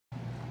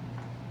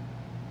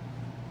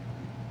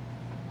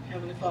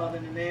Heavenly Father,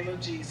 in the name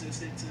of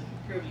Jesus, it's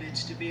a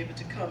privilege to be able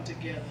to come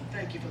together.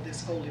 Thank you for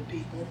this holy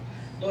people.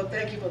 Lord,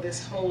 thank you for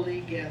this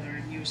holy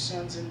gathering, your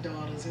sons and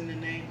daughters, in the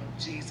name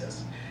of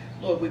Jesus.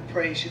 Lord, we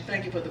praise you.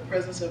 Thank you for the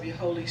presence of your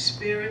Holy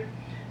Spirit.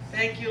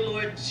 Thank you,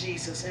 Lord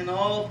Jesus. In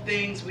all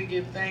things we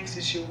give thanks.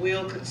 It's your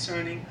will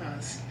concerning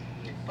us.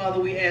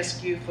 Father, we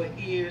ask you for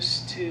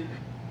ears to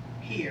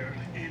hear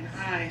and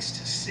eyes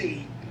to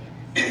see,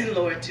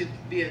 Lord, to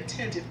be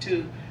attentive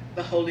to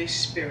the Holy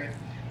Spirit.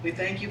 We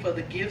thank you for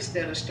the gifts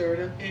that are stirred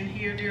up in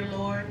here, dear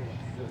Lord,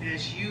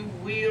 as you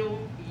will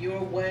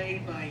your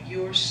way by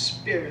your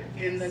Spirit,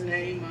 in the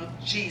name of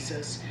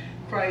Jesus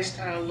Christ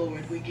our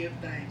Lord. We give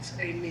thanks.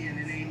 Amen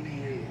and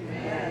amen.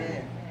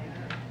 Amen.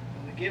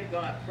 We give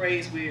God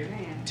praise. We're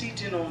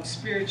teaching on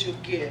spiritual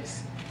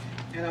gifts.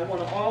 And I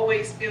want to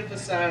always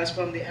emphasize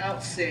from the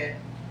outset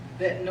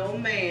that no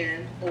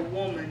man or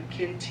woman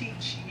can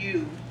teach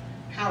you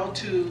how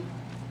to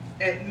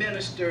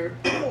administer,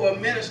 or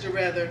minister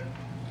rather,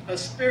 a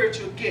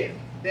spiritual gift.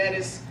 That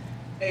is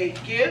a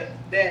gift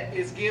that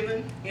is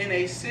given in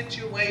a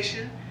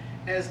situation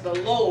as the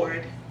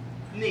Lord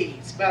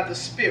needs by the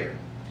Spirit.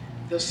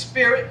 The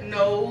Spirit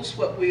knows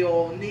what we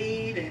all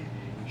need, and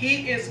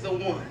He is the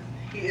one.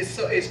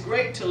 So it's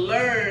great to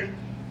learn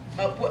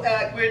what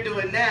we're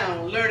doing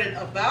now, learning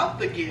about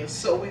the gifts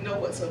so we know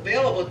what's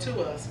available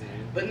to us.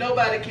 But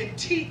nobody can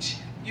teach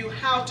you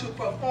how to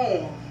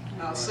perform,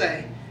 I'll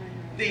say,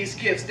 these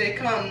gifts. They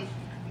come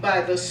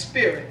by the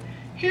Spirit.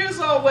 Here's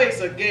always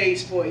a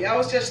gauge for you. I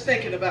was just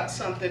thinking about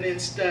something in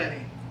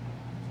study.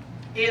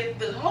 If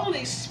the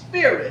Holy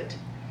Spirit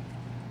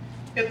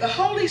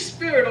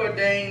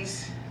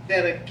ordains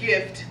that a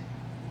gift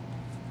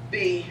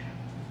be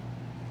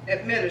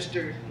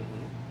administered,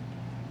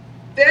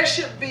 there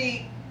should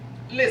be,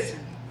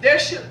 listen, there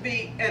should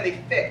be an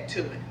effect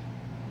to it.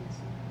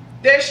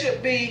 There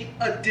should be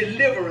a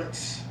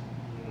deliverance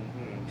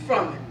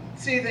from it.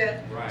 See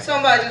that? Right.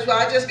 Somebody just, well,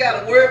 I just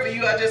got a word for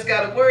you. I just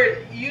got a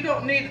word. You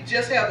don't need to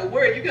just have a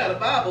word. You got a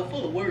Bible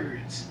full of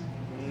words.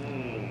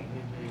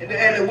 And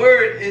the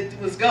word, it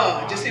was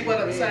God. You see what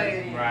I'm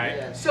saying?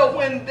 Right. So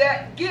when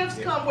that gifts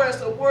come where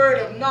it's a word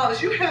of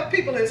knowledge, you have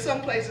people in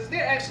some places,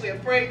 they're actually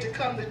afraid to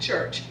come to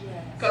church.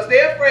 Because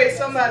they're afraid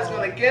somebody's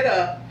going to get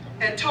up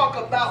and talk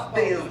about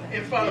them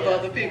in front of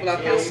other people. I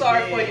feel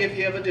sorry for you if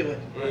you ever do it.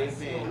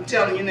 I'm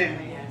telling you now.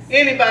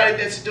 Anybody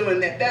that's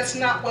doing that, that's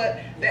not what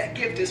that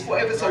gift is for.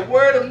 If it's a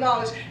word of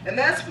knowledge, and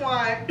that's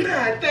why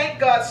I thank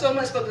God so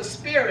much for the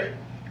Spirit,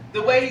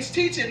 the way He's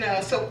teaching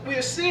us. So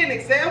we're seeing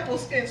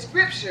examples in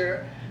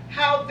Scripture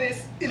how the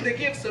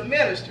gifts are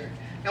ministered.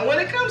 And when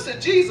it comes to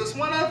Jesus,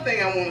 one other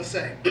thing I want to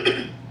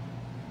say.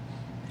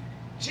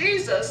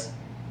 Jesus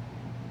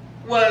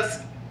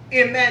was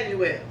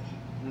Emmanuel,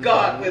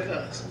 God with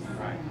us.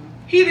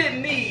 He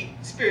didn't need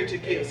spiritual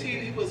gifts.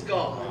 He was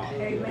God.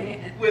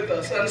 Amen. With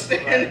us.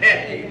 Understand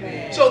that?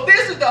 Amen. So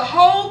this is the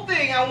whole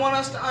thing I want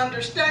us to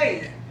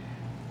understand.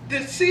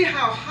 To see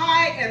how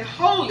high and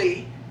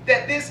holy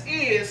that this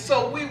is,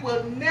 so we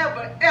will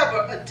never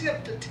ever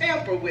attempt to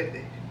tamper with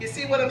it. You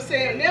see what I'm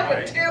saying?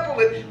 Never tamper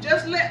with it.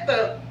 Just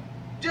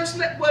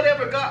let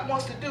whatever God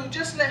wants to do,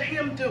 just let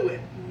Him do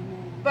it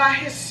by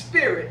His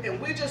Spirit.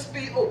 And we just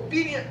be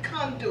obedient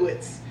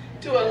conduits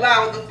to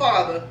allow the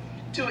Father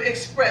to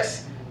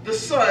express the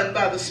Son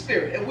by the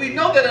Spirit. And we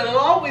know that it'll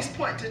always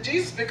point to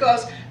Jesus,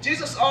 because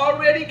Jesus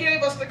already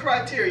gave us the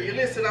criteria.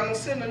 Listen, I'm going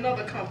to send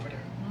another comforter.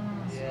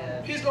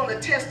 He's going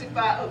to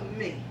testify of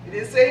me. He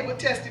didn't say He would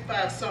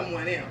testify of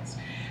someone else.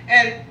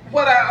 And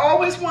what I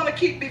always want to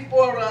keep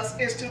before us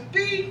is to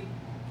be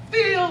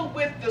filled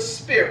with the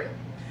Spirit.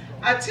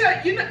 I tell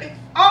you,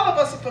 all of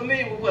us are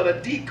familiar with what a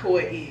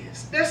decoy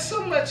is. There's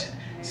so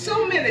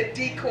many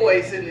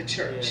decoys in the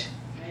church.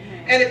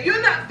 And if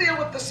you're not filled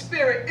with the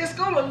Spirit, it's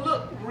going to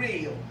look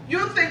real.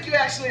 You'll think you're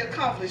actually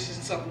accomplishing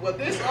something. Well,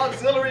 this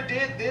auxiliary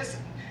did this,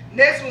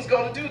 next one's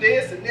going to do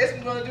this, and next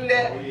one's going to do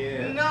that. Oh,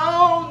 yeah.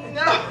 No.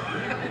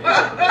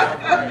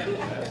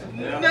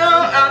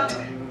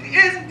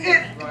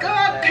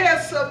 God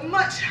has a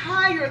much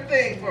higher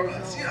thing for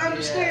us. You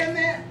understand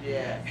that?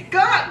 Yeah.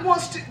 God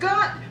wants to,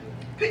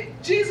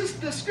 Jesus,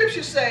 the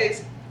Scripture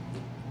says,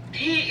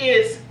 He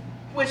is,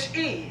 which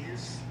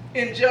is,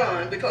 in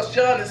John, because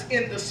John is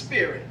in the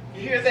Spirit.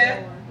 You hear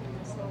that?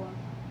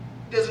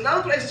 There's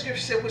another place in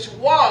Scripture said, which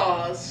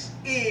was,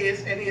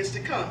 is, and is to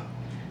come.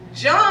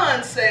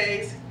 John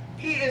says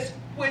He is,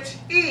 which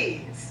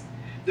is.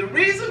 The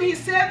reason he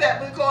said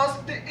that, because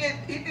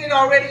it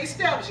already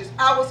establishes,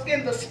 I was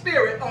in the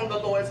Spirit on the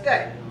Lord's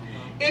day.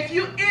 If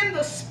you're in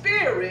the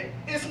Spirit,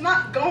 it's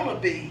not going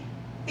to be.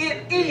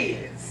 It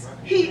is.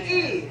 He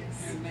is.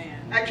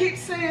 I keep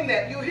saying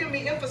that. You'll hear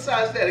me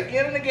emphasize that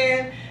again and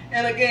again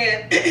and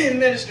again in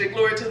ministry.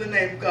 Glory to the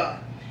name of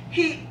God.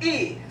 He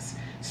is.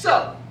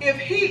 So, if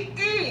He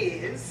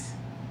is,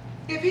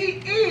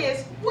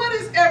 what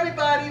is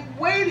everybody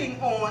waiting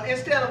on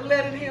instead of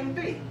letting Him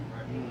be?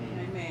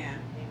 Amen.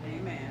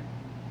 Amen.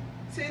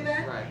 See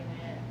that? Right.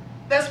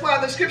 That's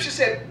why the scripture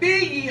said,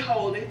 be ye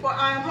holy, for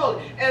I am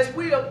holy. As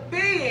we are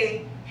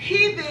being,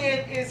 he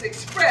then is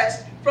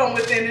expressed from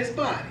within his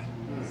body.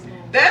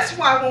 That's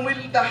why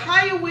when the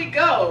higher we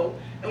go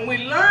and we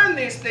learn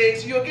these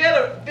things, you'll get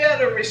a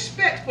better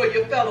respect for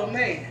your fellow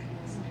man.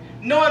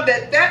 Knowing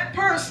that that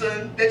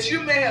person that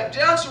you may have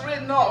just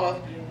written off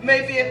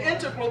may be an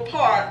integral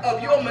part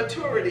of your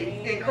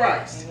maturity in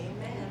Christ.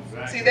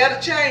 See,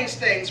 that'll change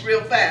things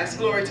real fast.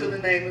 Glory to the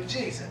name of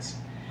Jesus.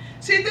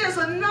 See, there's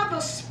another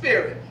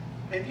spirit.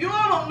 And you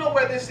all don't know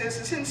where this is.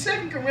 It's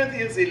in 2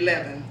 Corinthians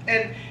 11.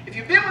 And if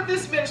you've been with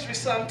this ministry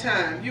some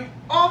time, you've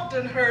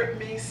often heard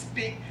me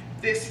speak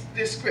this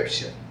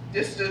scripture,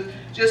 just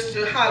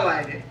to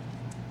highlight it.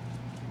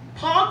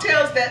 Paul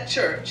tells that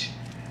church,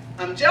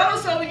 I'm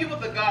jealous over you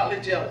with a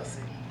godly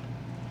jealousy,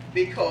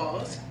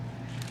 because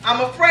I'm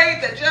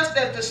afraid that just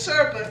as the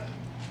serpent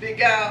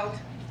beguiled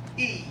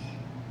Eve,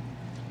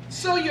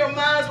 so your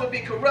minds will be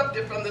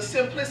corrupted from the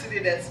simplicity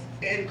that's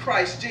in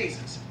Christ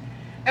Jesus.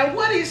 And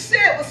what he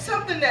said was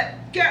something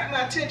that got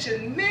my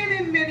attention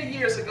many, many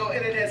years ago,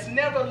 and it has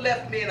never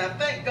left me, and I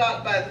thank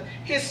God by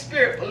his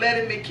Spirit for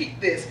letting me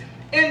keep this.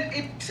 In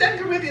 2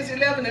 Corinthians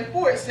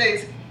 11:4 it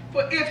says,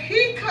 for if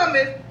he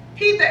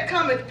that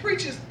cometh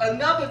preaches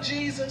another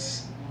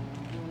Jesus.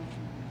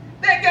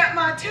 That got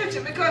my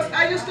attention, because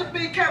I used to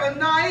be kind of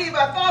naive.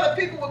 I thought if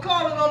people were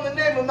calling on the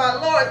name of my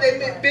Lord, they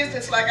meant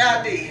business like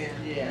I did.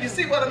 Yeah. You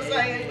see what I'm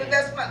saying? But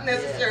that's not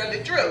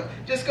necessarily true.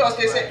 Just because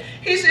they say,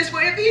 he says,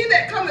 well, if he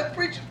that cometh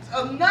preaches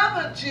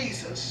another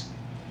Jesus,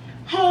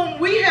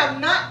 whom we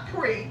have not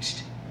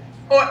preached,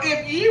 or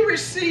if ye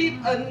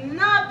receive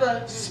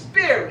another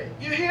spirit,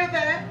 you hear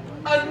that?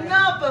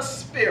 Another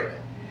spirit.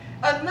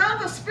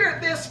 Another spirit.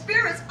 There's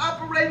spirits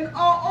operating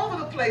all over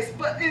the place,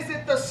 but is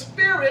it the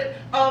spirit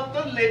of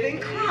the living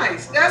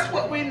Christ? That's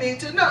what we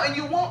need to know, and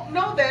you won't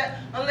know that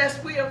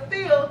unless we are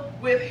filled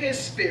with his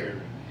spirit.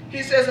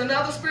 He says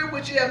another spirit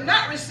which you have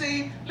not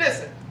received,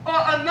 listen, or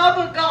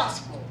another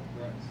gospel.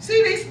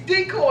 See these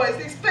decoys,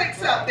 these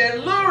fakes out there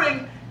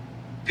luring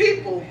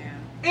people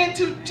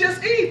into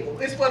just evil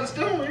is what it's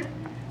doing.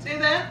 See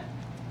that?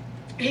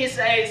 He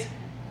says,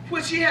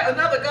 which ye have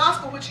another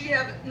gospel which ye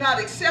have not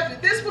accepted.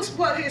 This was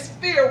what his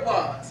fear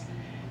was.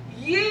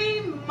 Ye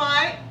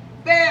might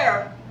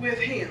bear with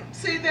him.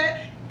 See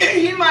that?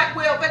 Ye might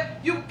well, but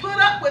you put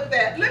up with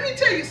that. Let me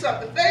tell you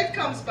something. Faith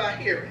comes by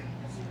hearing.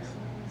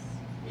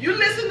 You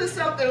listen to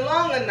something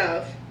long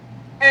enough,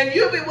 and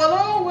you'll be,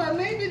 well,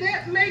 maybe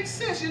that makes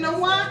sense. You know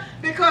why?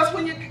 Because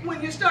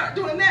when you start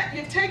doing that,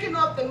 you're taking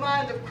off the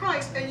mind of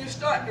Christ, and you're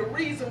starting to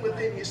reason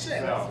within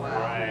yourself.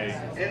 Right.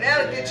 And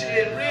that'll get you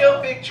in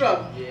real big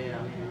trouble. Yeah.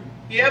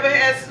 You ever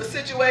had a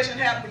situation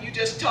happen when you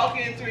just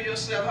talking through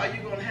yourself how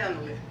you going to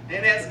handle it?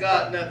 And ask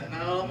God nothing.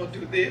 Oh, I'm going to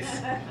do this.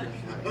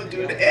 I'm going to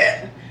do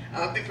that.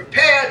 I'll be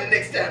prepared the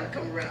next time to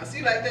come around.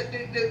 See, like that,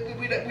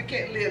 we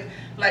can't live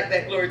like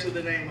that. Glory to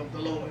the name of the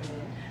Lord.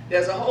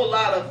 There's a whole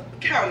lot of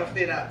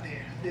counterfeit out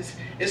there. This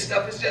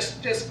stuff is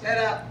just flat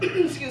out,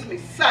 excuse me,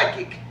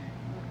 psychic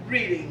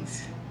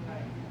readings.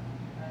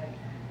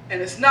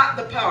 And it's not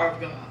the power of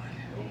God.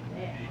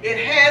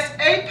 It has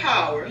a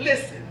power.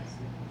 Listen.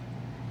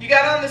 You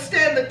got to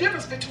understand the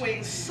difference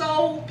between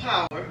soul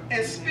power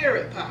and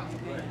spirit power.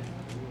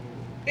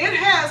 It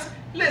has,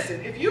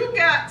 listen, if you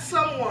got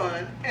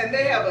someone and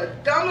they have a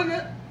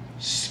dominant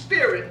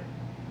spirit,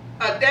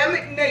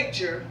 Adamic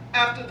nature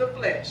after the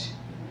flesh,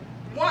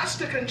 watch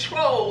the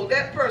control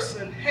that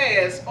person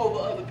has over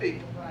other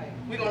people.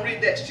 We're going to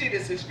read that, see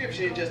this in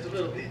Scripture in just a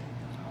little bit.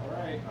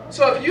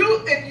 So if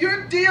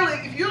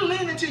you're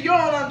leaning to your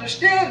own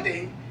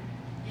understanding,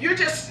 you're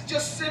just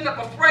sitting up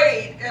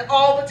afraid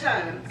all the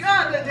time.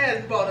 God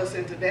hasn't brought us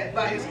into that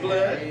by his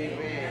blood.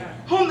 Amen.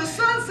 Whom the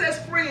Son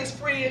sets free is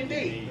free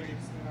indeed.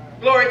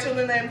 Glory to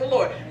the name of the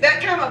Lord.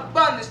 That kind of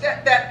bondage,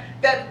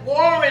 that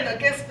warring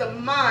against the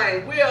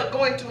mind, we are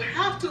going to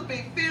have to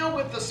be filled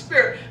with the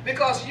Spirit,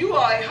 because you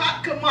are a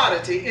hot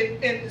commodity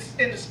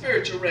in the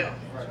spiritual realm.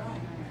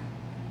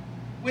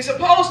 We're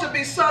supposed to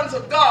be sons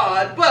of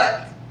God,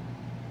 but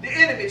the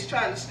enemy is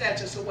trying to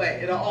snatch us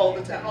away all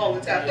the time.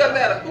 Doesn't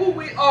matter who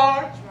we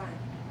are,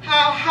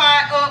 how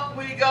high up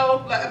we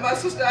go. Like my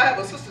sister, I have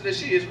a sister that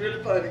she is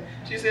really funny.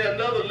 She said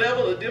another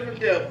level, a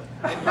different devil.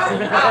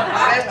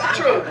 That's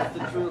the truth.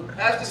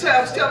 That's the truth.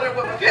 I was telling her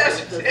what my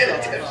pastor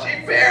said.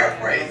 She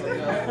paraphrased it.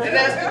 And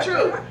that's the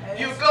truth.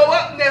 You go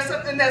up and there's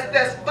something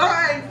that's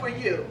fine for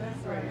you.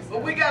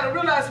 But we got to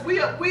realize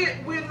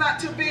we're not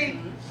to be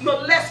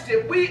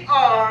molested. We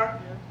are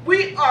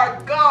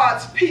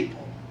God's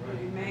people.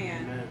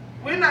 Amen.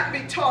 We're not to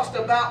be tossed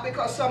about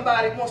because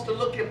somebody wants to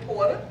look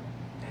important.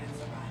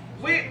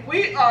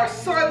 We are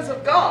sons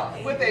of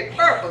God with a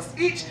purpose.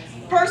 Each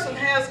person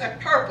has a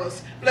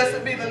purpose.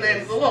 Blessed be the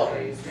name of the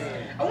Lord.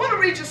 I want to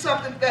read you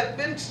something that I've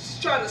been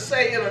trying to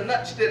say in a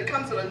nutshell, that it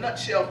comes in a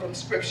nutshell from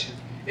Scripture.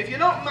 If you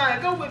don't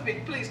mind, go with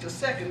me, please, to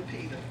 2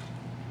 Peter.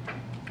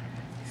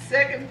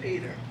 2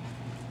 Peter.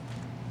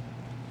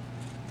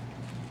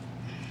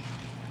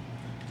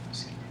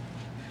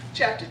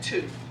 Chapter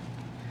 2.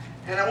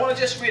 And I want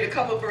to just read a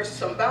couple of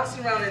verses. I'm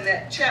bouncing around in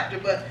that chapter,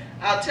 but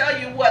I'll tell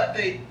you what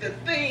the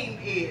theme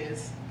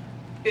is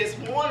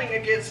warning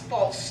against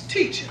false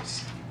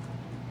teachers.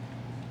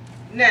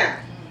 Now,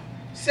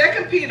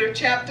 2 Peter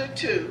chapter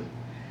 2,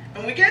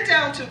 and we get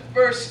down to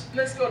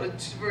let's go to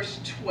verse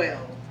 12.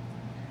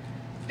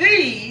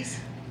 These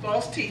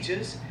false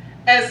teachers,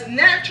 as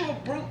natural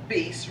brute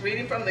beasts,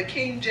 reading from the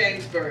King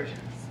James Version,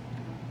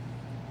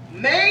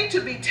 made to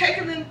be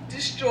taken and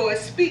destroyed,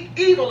 speak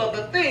evil of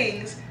the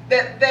things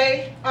that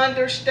they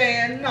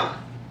understand not.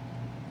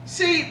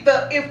 See,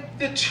 if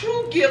the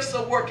true gifts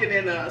are working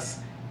in us,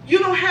 you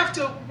don't have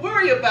to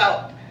worry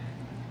about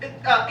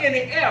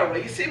any error.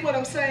 You see what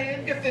I'm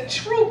saying? If the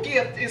true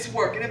gift is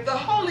working, if the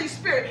Holy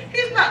Spirit,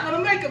 he's not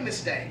going to make a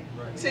mistake.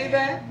 Right. See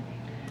that?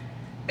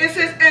 It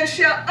says, and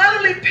shall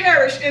utterly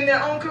perish in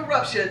their own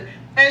corruption,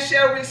 and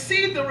shall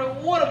receive the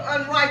reward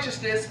of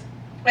unrighteousness,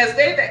 as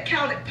they that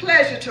count it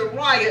pleasure to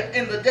riot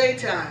in the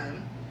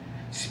daytime.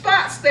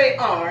 Spots they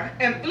are,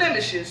 and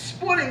blemishes,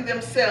 sporting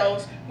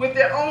themselves with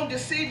their own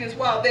deceivings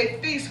while they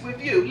feast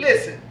with you.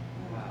 Listen,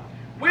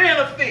 we're in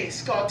a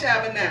feast called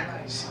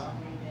Tabernacles.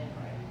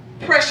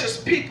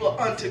 Precious people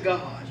unto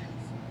God.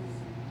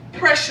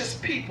 Precious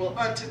people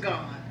unto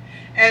God.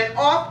 And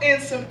off in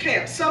some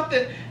camp,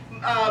 something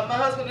my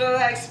husband and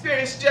I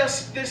experienced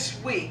just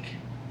this week.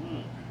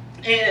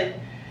 And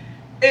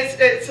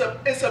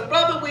it's a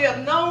brother we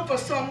have known for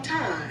some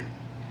time.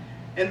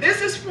 And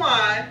this is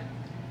why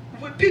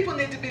people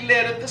need to be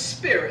led of the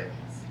Spirit.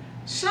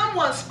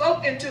 Someone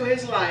spoke into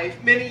his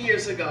life many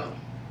years ago.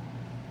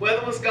 Whether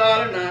it was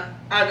God or not,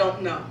 I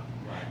don't know.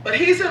 But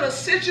he's in a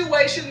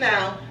situation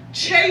now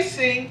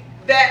chasing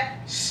that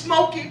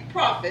smoky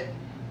prophet,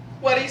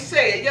 what he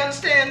said. You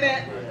understand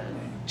that?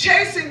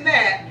 Chasing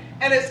that,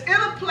 and it's in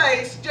a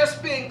place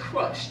just being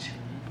crushed.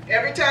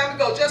 Every time we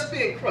go, just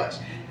being crushed.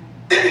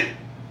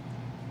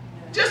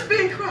 Just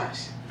being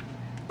crushed.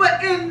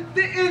 But in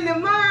the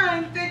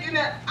mind, thinking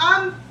that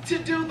I'm to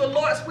do the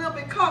Lord's will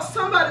because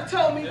somebody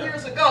told me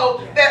years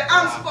ago that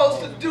I'm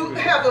supposed to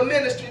have a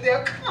ministry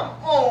there. Come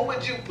on,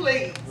 would you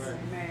please?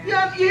 You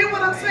hear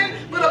what I'm saying?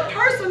 But a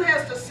person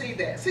has to see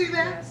that. See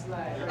that?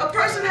 A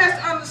person has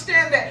to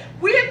understand that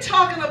we're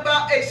talking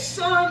about a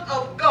son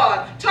of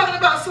God. Talking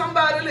about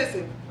somebody,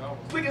 listen,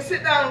 we can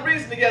sit down and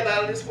reason together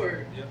out of this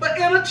word. But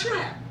in a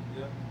trap.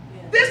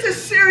 This is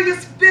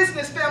serious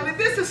business, family.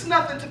 This is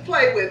nothing to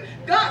play with.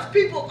 God's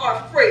people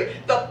are free.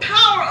 The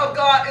power of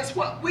God is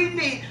what we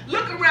need.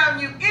 Look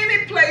around you,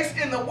 any place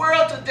in the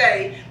world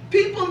today,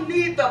 people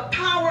need the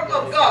power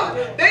of God.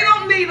 They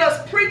don't need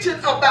us preaching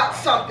about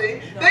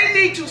something. They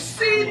need to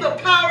see the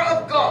power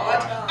of God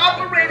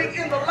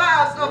operating in the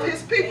lives of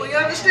his people. You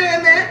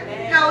understand that?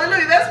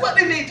 Hallelujah. That's what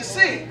they need to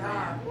see.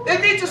 They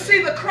need to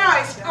see the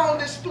Christ on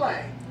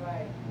display.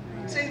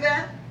 See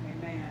that?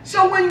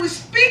 So when we're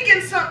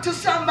speaking to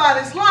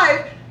somebody's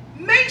life,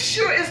 make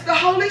sure it's the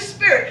Holy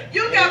Spirit.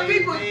 You got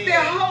people,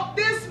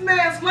 this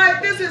man's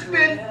life, this has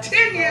been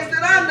 10 years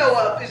that I know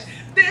of.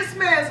 This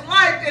man's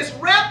life is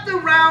wrapped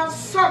around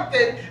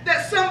something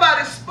that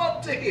somebody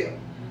spoke to him.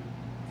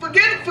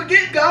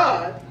 Forget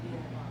God.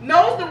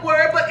 Knows the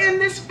word, but in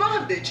this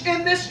bondage,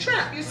 in this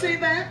trap. You see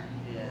that?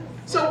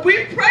 So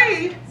we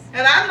prayed,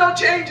 and I know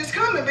change is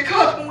coming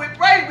because when we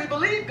pray, we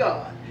believe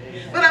God.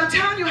 But I'm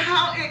telling you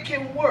how it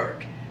can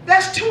work.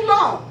 That's too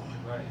long.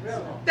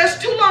 That's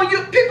too long.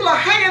 People are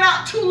hanging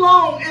out too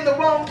long in the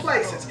wrong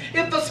places.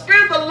 If the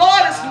Spirit of the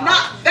Lord is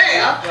not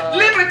there,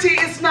 liberty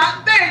is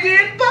not there.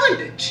 You're in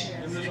bondage.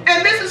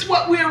 And this is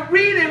what we're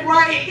reading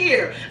right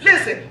here.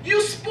 Listen,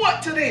 you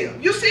sport to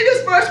them. You see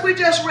this verse we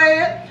just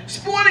read?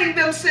 Sporting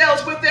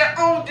themselves with their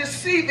own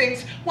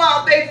deceivings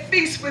while they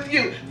feast with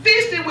you.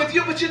 Feasting with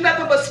you, but you're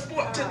nothing but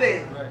sport to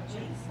them.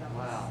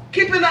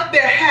 Keeping up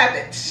their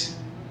habits.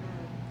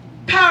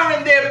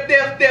 Powering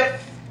their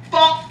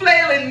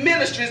flailing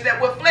ministries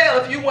that would flail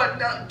if you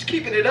weren't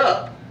keeping it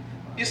up.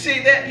 You see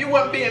that? You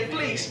weren't being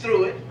fleeced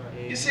through it.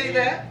 You see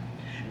that?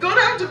 Go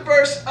down to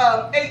verse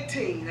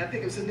 18. I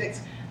think it was the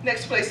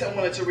next place I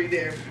wanted to read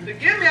there.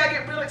 Forgive me, I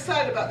get real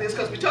excited about this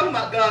because we're talking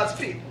about God's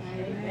people.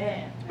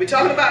 Amen. We're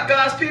talking about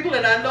God's people,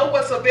 and I know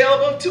what's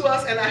available to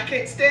us, and I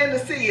can't stand to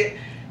see it.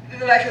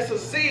 Like it's a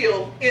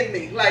zeal in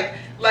me. Like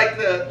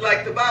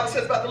the Bible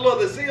says about the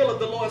Lord, the zeal of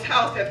the Lord's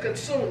house hath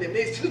consumed him.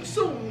 It's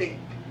consumed me.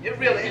 It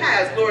really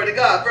has, glory to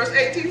God. Verse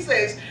 18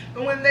 says,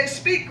 but when they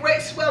speak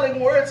great swelling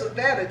words of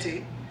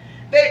vanity,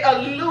 they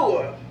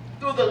allure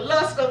through the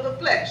lust of the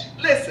flesh.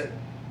 Listen,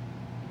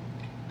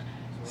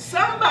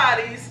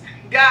 somebody's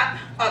got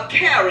a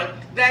carrot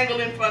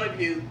dangled in front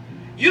of you.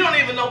 You don't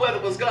even know whether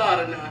it was God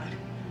or not.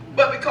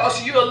 But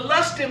because you're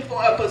lusting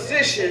for a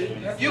position,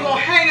 you're going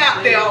to hang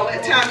out there all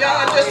that time. Y'all,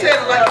 I just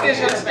said it like this.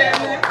 You understand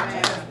that?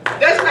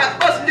 That's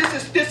not us.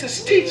 This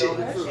is teaching.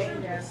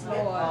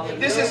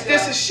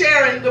 This is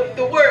sharing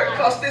the word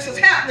because this is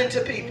happening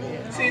to people.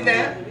 See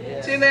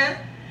that? See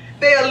that?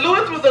 They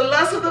allure through the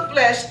lust of the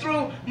flesh,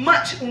 through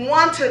much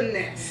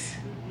wantonness.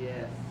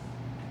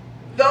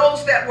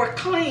 Those that were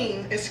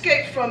clean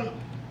escaped from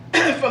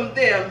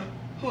them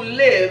who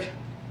live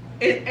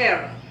in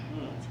error.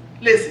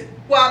 Listen,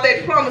 while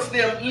they promise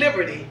them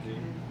liberty,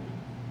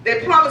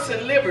 They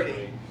promising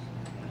liberty.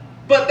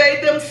 But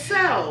they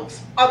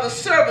themselves are the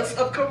servants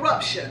of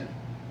corruption.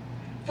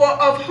 For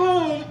of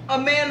whom a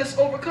man is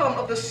overcome,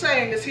 of the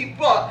same is he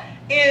brought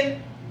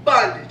in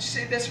bondage.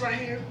 See this right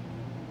here?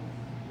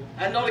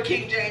 I know the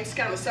King James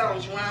kind of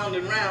sounds round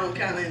and round,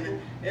 kind of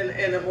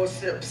in a more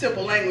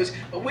simple language,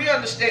 but we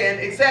understand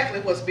exactly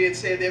what's being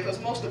said there because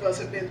most of us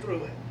have been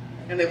through it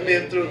and have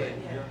been through it.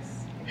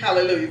 Yes.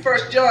 Hallelujah.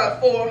 1 John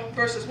 4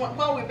 verses 1.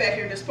 While we're back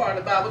here in this part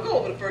of the Bible, go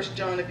over to 1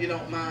 John if you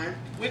don't mind.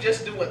 We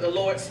just do what the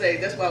Lord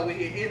says. That's why we're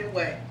here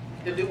anyway,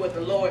 to do what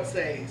the Lord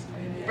says.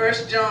 1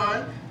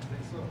 John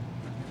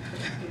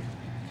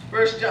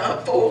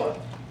 4.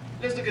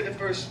 Let's look at the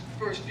first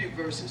few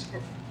verses.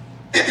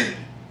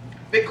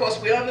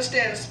 Because we want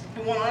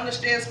to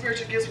understand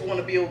spiritual gifts. We want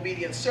to be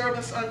obedient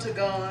servants unto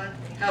God.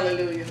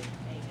 Hallelujah. Amen.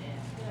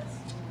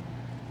 Yes.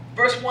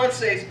 Verse 1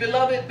 says,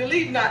 Beloved,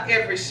 believe not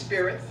every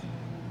spirit,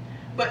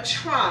 but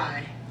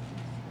try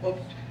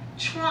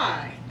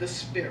the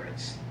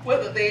spirits,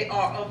 whether they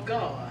are of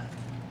God.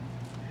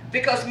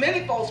 Because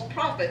many false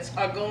prophets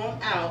are gone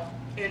out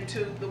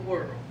into the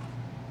world.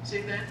 See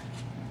that?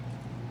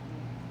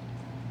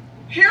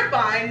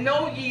 Hereby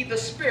know ye the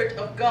Spirit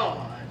of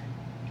God.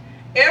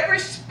 Every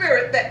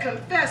spirit that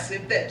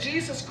confesseth that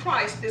Jesus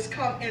Christ is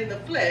come in the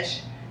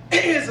flesh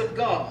is of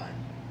God.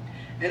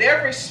 And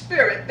every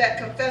spirit that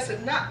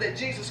confesseth not that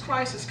Jesus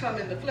Christ is come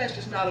in the flesh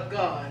is not of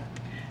God.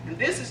 And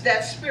this is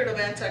that spirit of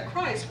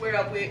Antichrist,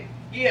 whereof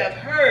ye have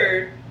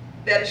heard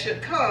that it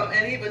should come,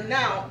 and even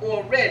now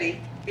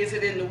already is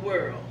it in the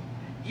world.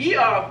 Ye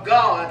are of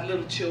God,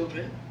 little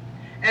children,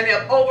 and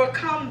have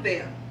overcome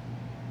them,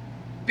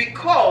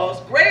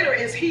 because greater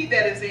is he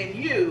that is in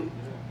you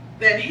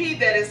than he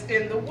that is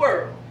in the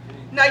world.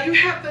 Now you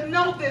have to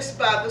know this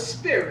by the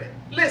Spirit.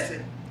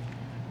 Listen,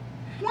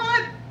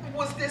 why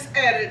was this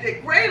added?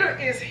 That greater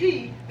is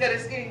he that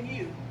is in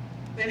you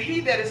than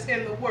he that is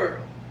in the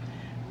world.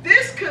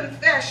 This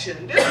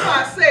confession, this is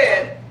why I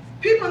said,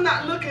 people are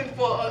not looking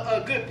for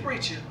a good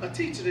preacher, a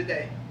teacher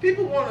today.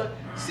 People want to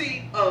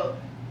see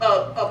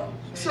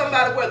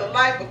somebody where the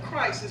life of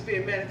Christ is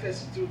being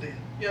manifested through them.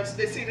 You know,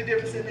 they see the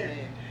difference in that.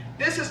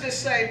 This is the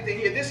same thing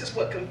here. This is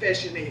what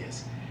confession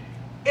is.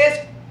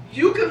 If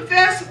you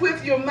confess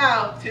with your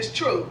mouth, it's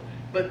true.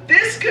 But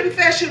this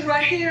confession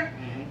right here,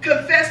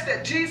 confess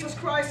that Jesus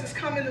Christ has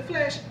come in the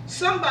flesh,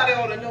 somebody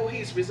ought to know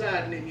he's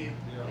residing in you.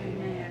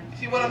 Amen.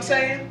 See what I'm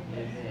saying?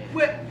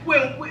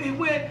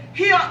 When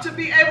he ought to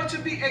be able to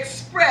be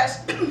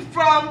expressed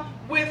from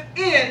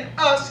within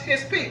us,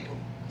 his people.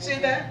 See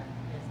that?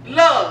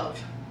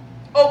 Love,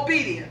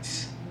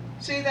 obedience.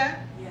 See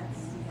that? Yes.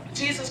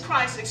 Jesus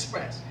Christ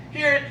expressed.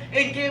 Hear it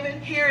in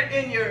giving, hear it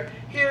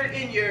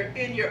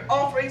in your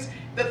offerings.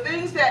 The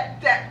things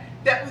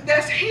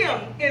that's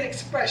him in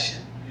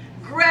expression.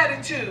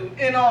 Gratitude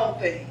in all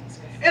things.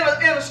 In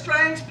a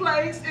strange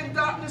place, in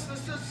darkness,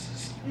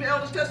 the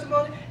elder's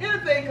testimony,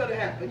 anything could have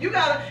happened. You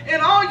gotta,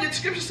 in all your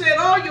scripture said,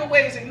 all your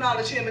ways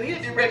acknowledge him and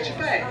he'll direct your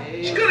path.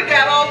 She could have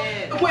got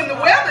off when the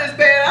weather is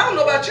bad. I don't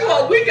know about you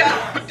all. We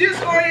got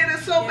disoriented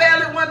so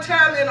badly one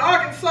time in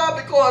Arkansas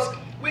because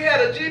we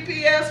had a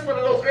GPS, one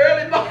of those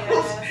early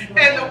models,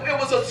 and it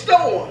was a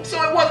storm.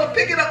 So it wasn't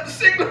picking up the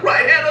signal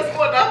right, had us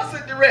going the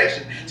opposite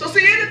direction. So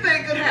see,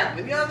 anything could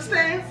happen, you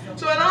understand?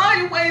 So in all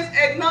your ways,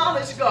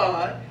 acknowledge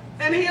God,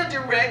 and he'll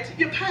direct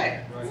your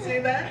path. See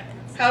that?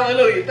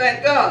 Hallelujah.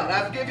 Thank God.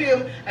 I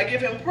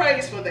give him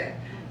praise for that.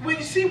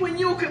 When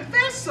you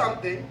confess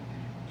something,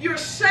 you're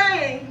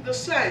saying the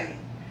same.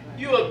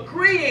 You're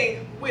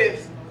agreeing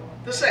with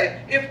the same.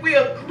 If we're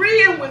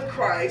agreeing with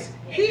Christ,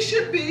 he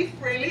should be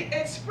freely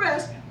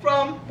expressed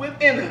from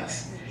within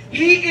us.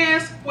 He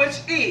is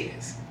which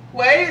is.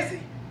 Where is he?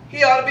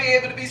 He ought to be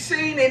able to be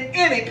seen in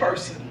any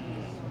person,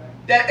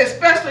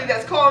 especially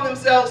that's calling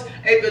themselves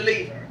a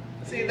believer.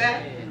 See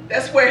that?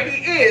 That's where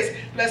he is.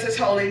 Bless his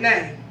holy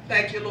name.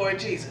 Thank you, Lord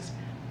Jesus.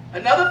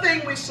 Another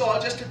thing we saw,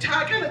 just to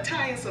kind of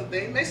tie in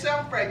something, it may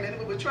sound fragmented,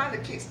 but we're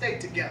trying to stay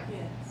together.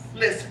 Yes.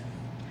 Listen.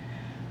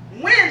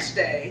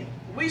 Wednesday,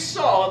 we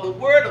saw the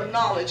word of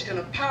knowledge in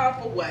a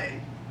powerful way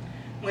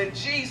when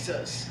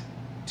Jesus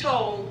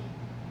told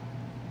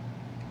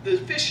the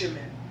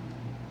fishermen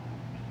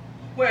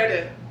where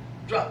to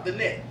drop the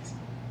nets.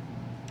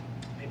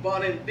 They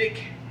brought in a big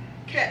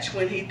catch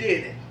when he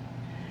did it.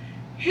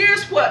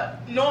 Here's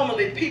what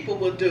normally people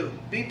will do.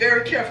 Be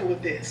very careful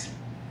with this.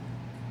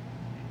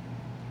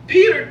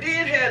 Peter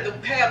did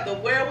have the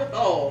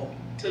wherewithal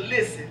to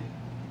listen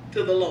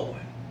to the Lord.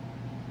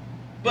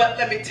 But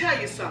let me tell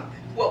you something.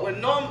 What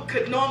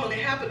could normally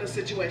happen in a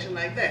situation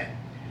like that.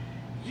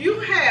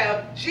 You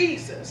have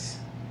Jesus,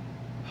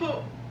 who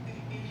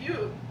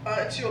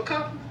it's your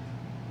company.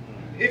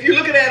 If you're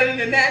looking at it in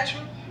the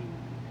natural,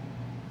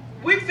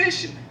 we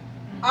fishermen.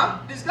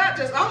 It's not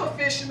just I'm a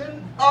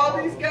fisherman. All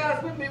these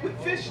guys with me, we're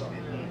fishermen.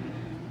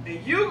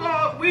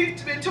 And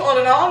we've been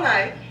toiling all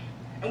night,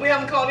 and we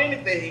haven't caught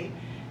anything.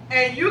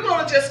 And you're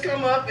gonna just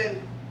come up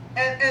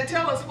and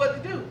tell us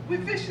what to do.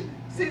 We're fishermen.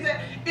 See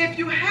that? If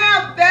you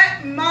have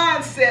that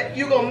mindset,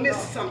 you're going to miss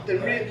something.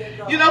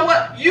 You know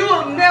what?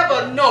 You'll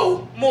never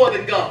know more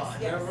than God.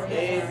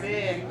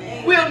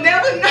 Amen. We'll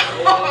never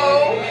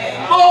know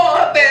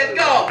more than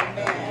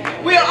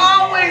God. We're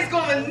always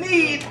going to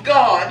need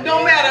God,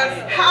 no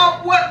matter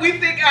what we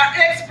think our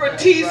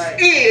expertise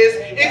is.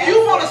 If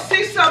you want to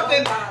see something,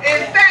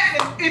 in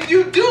fact, if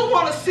you do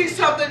want to see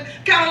something,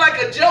 kind of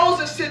like a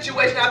Joseph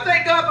situation, I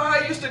thank God for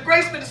how He used to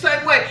grace me the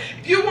same way.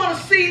 If you want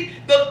to see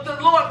the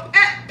Lord,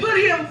 put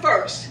Him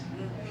first.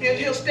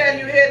 He'll stand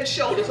your head and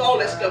shoulders, all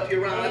that stuff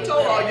you're around. I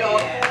told all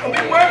y'all, don't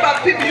be worried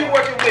about the people you're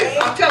working with.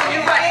 I'm telling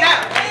you right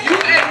now, you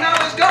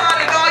acknowledge God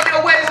in all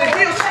your ways, and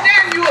He'll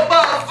stand you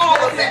above all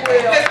of that.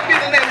 Blessed be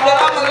the name of the Lord.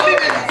 I'm a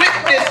living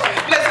witness.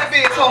 Blessed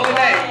be His holy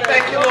name.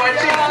 Thank you, Lord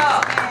Jesus.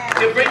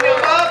 He'll bring you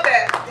above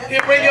that.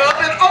 He'll bring you up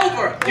and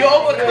over. You're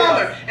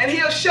overcomer. And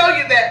He'll show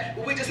you that.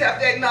 We just have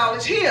to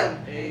acknowledge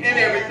Him in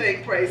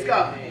everything. Praise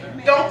God.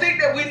 Don't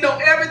think that we know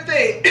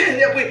everything.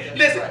 That we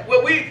listen.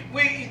 Well,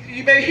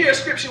 you may hear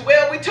scripture.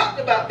 Well, we talked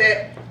about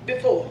that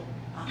before.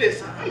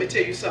 Listen, let me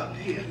tell you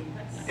something here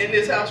in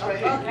this house right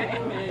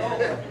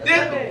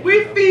here.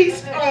 We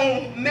feast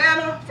on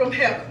manna from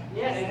heaven.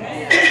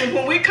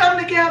 When we come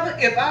together,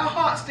 if our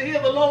hearts to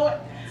hear the Lord,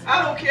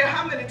 I don't care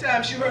how many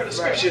times you heard the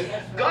scripture,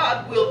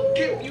 God will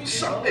give you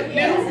something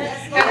new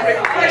and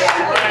refresh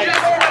you with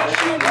just what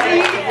you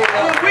need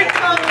when we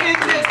come in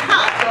this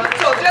house.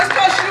 So just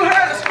because you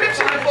heard the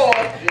scripture before,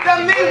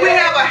 doesn't mean we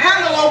have a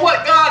handle on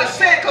what God is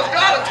saying, because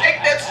God will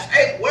take that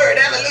same word,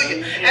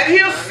 hallelujah, and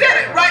He'll set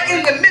it right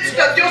in the midst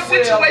of your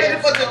situation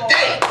for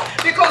today.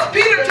 Because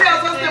Peter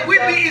tells us that we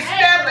be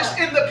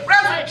established in the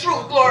present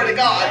truth, glory to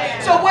God.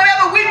 So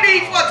whatever we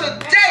need for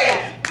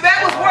today,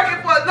 that was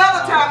working for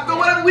another time, but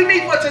whatever we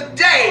need for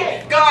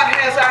today, God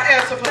has our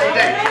answer for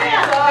today.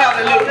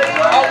 Hallelujah.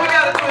 All we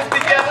got to do is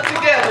be gathered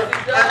together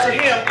unto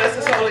Him. Bless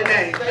His holy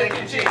name. Thank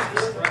you,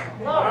 Jesus.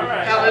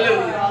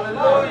 Hallelujah.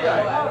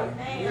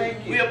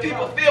 We are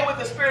people filled with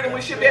the Spirit, and we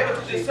should be able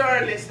to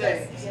discern these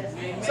things.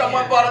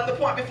 Someone brought up the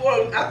point before.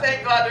 I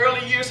thank God the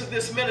early years of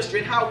this ministry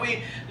and how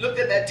we looked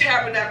at that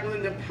tabernacle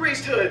and the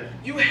priesthood.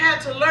 You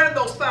had to learn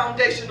those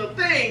foundational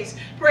things.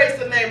 Praise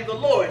the name of the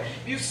Lord.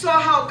 You saw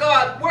how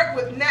God worked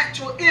with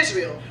natural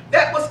Israel.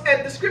 That was,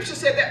 and the scripture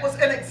said that was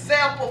an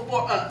example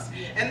for us.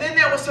 And then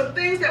there were some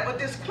things that were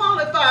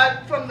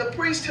disqualified from the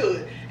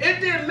priesthood.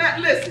 It didn't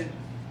matter. Listen,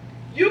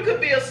 you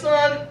could be a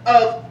son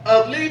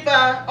of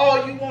Levi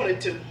all you wanted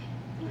to.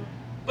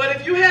 But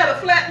if you had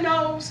a flat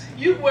nose,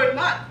 you were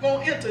not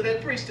going to enter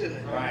that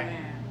priesthood. Right.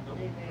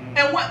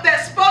 And what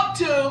that spoke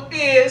to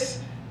is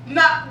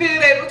not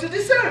being able to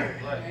discern.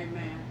 Right.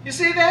 You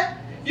see that?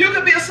 You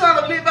could be a son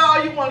of Levi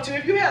all you wanted to.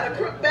 If you had a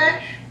crook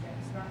back,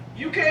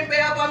 you can't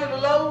bear up under the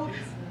load,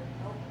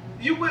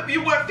 you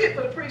weren't fit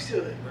for the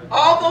priesthood.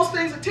 All those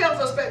things it tells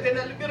us back then in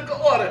the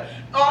Levitical order,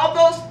 all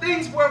those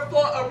things were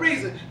for a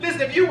reason.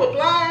 Listen, if you were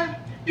blind,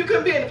 you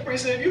couldn't be in the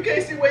priesthood. If you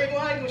can't see where you're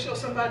going, how are you going to show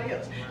somebody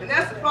else? And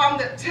that's the problem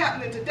that's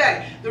happening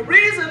today. The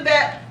reason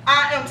that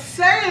I am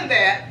saying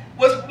that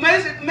was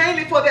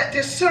mainly for that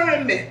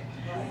discernment.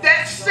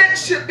 That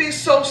sense should be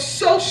so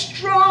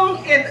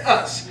strong in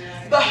us.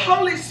 The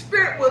Holy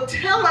Spirit will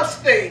tell us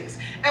things.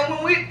 And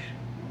when we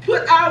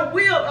put our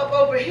will up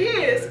over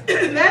His,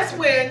 that's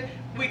when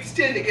we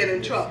tend to get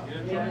in trouble.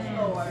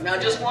 Now I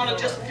just want to,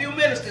 just a few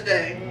minutes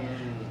today,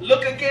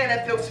 look again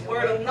at this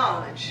word of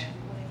knowledge,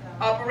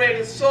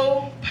 operating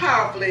so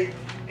powerfully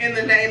in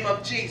the name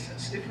of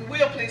Jesus. If we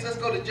will, please, let's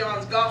go to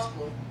John's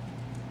Gospel.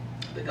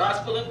 The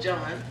Gospel of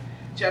John,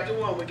 chapter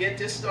 1. We'll get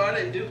this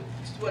started and do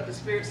what the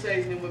Spirit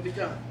says, and then we'll be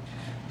done.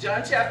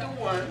 John chapter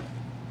 1,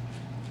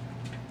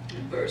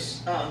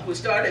 we'll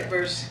start at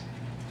verse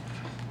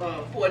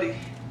 40.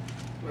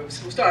 We'll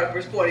start at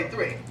verse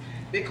 43.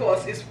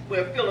 Because it's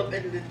where Philip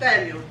and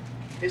Nathanael,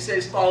 it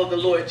says, follow the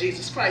Lord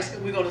Jesus Christ.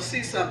 And we're going to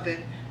see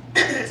something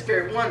that's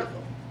very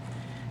wonderful.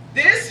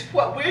 This,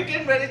 what we're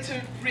getting ready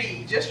to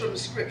read, just from the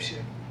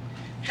scripture,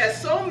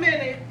 has so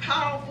many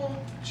powerful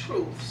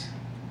truths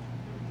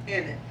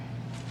in it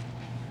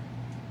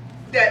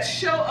that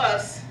show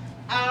us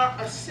our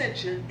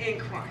ascension in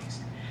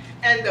Christ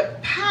and the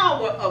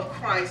power of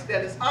Christ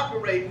that is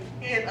operating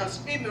in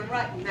us even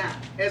right now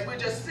as we're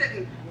just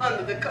sitting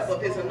under the cup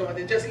of His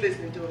anointing, just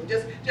listening to Him,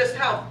 just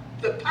how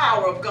the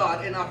power of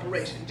God in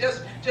operation.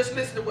 Just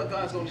listen to what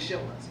God's going to show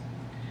us.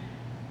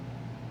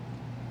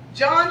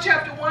 John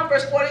chapter 1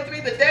 verse 43,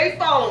 the day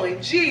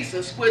following,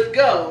 Jesus would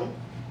go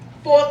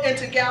forth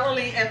into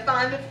Galilee and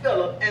findeth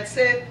Philip and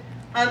said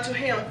unto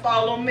him,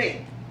 follow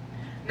me.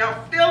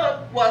 Now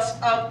Philip was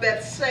of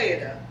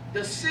Bethsaida,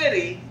 the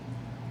city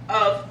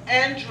of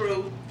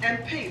Andrew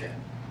and Peter.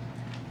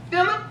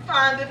 Philip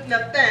findeth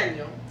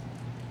Nathanael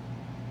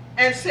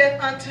and said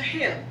unto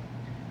him,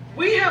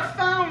 we have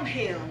found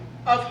him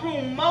of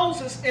whom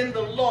Moses in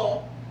the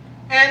law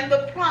and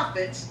the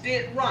prophets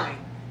did write,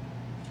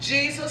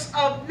 Jesus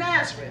of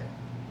Nazareth,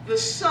 the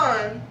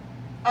son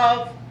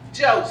of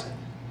Joseph.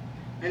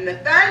 And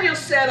Nathanael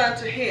said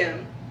unto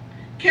him,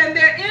 can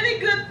there any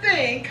good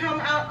thing come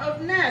out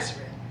of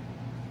Nazareth?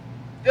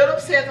 Philip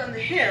said unto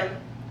him,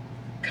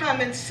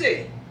 come and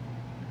see.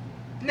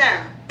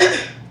 Now,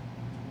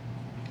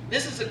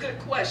 this is a good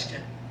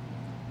question.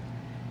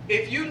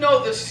 If you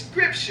know the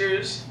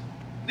scriptures,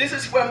 this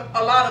is where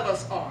a lot of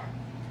us are.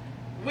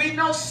 We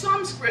know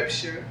some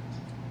scripture,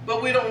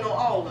 but we don't know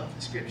all of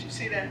the scripture.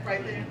 See that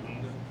right there?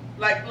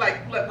 Like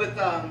with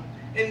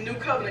in New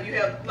Covenant, you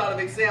have a lot of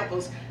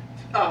examples.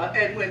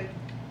 And when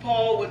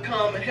Paul would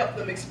come and help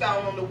them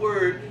expound on the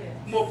word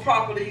more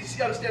properly,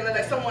 you understand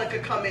that someone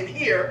could come in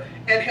here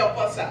and help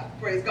us out.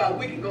 Praise God.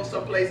 We can go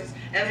some places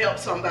and help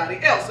somebody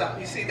else out.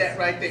 You see that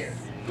right there.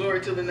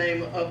 Glory to the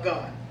name of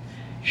God.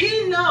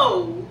 He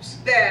knows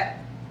that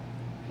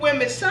when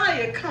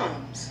Messiah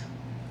comes,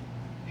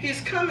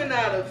 he's coming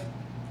out of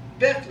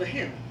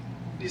Bethlehem.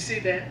 You see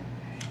that?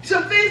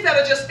 Some things that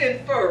are just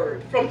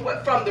inferred from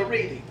the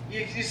reading.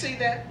 You see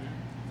that?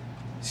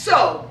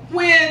 So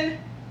when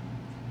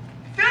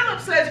Philip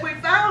says we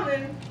found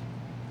him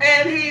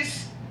and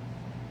he's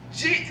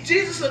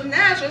Jesus of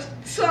Nazareth,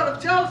 son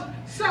of Joseph,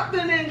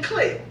 something didn't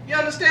click. You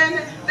understand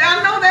that? Now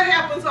I know that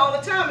happens all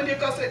the time, and you're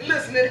going to say,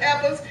 listen, it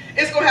happens.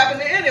 It's going to happen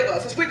to any of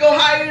us. As we go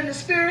higher in the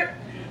spirit,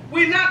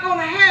 we're not going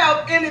to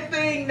have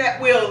anything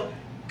that will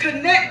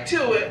connect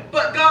to it,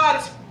 but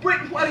God is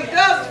what he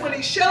does is when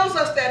he shows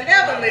us that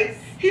heavenly,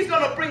 he's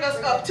going to bring us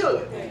up to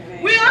it.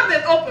 Amen. We're under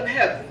an open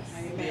heaven.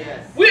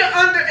 Amen. We're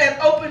under an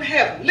open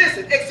heaven.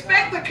 Listen,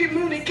 expect the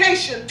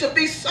communication to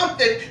be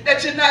something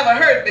that you never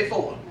heard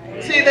before.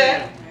 Amen. See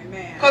that?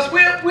 Because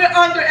we're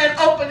under an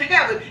open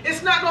heaven.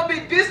 It's not going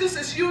to be business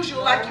as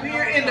usual like you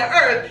hear in the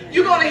earth.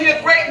 You're going to hear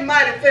great and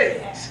mighty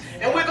things.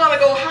 And we're going to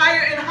go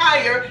higher and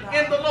higher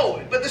in the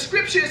Lord. But the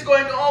scripture is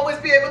going to always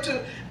be able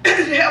to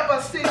help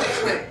us see these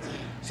things.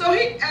 So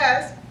he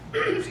asked,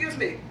 excuse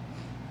me,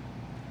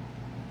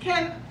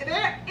 can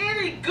there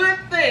any good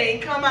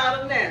thing come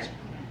out of Nazareth?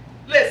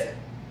 Listen,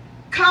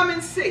 come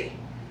and see.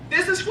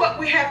 This is what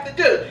we have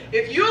to do.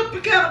 If you're the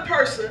kind of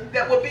person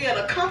that will be in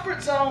a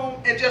comfort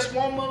zone and just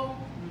won't move,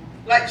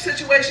 like the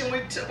situation we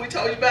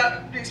told you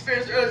about, the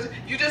experience earlier,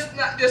 you just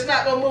not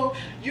going to move.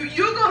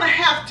 You're going to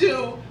have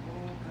to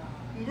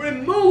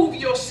remove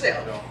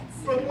yourself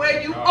from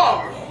where you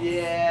are.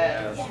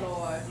 Yes,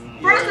 Lord.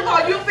 First of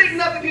all, you think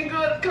nothing can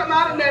good come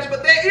out of Nazareth,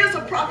 but there is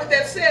a prophet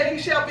that said he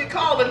shall be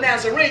called a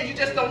Nazarene. You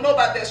just don't know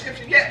about that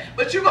scripture yet,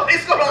 but it's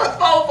going to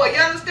unfold for you.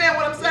 You understand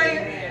what I'm saying?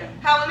 Amen.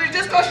 Hallelujah.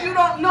 Just because you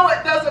don't know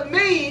it doesn't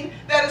mean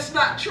that it's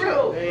not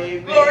true.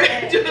 Amen. Glory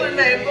to the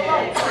name of the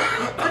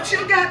Lord. But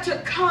you got to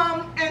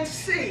come and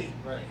see.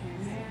 Right.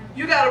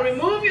 You got to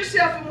remove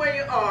yourself from where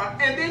you are,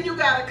 and then you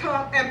got to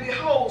come and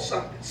behold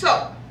something.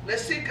 So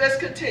let's see. Let's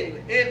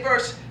continue. In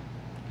verse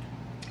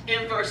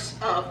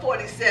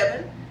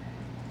 47.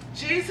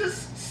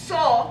 Jesus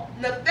saw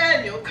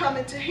Nathanael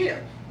coming to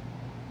him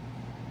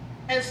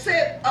and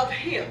said of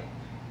him,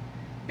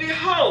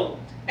 behold,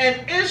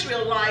 an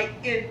Israelite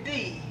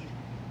indeed,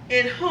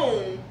 in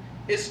whom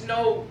is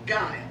no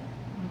guile.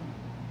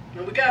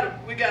 And we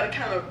gotta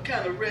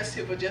kind of rest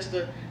here for just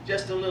a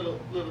little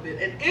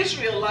bit. An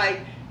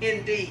Israelite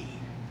indeed.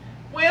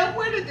 Well,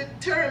 where did the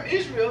term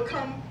Israel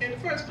come in the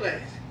first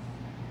place?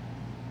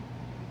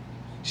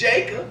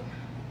 Jacob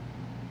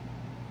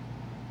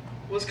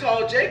was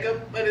called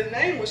Jacob, but his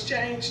name was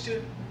changed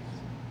to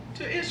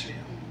Israel.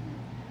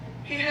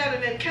 He had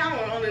an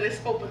encounter under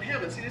this open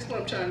heaven. See, this is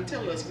what I'm trying to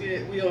tell us.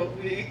 We don't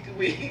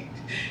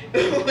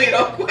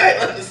quite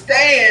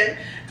understand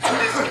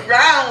this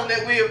ground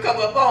that we have come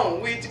up on.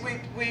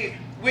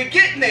 We're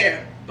getting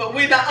there, but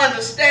we're not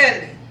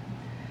understanding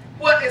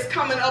what is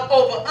coming up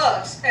over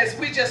us as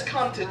we just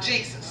come to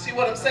Jesus. See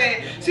what I'm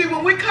saying? See,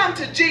 when we come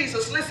to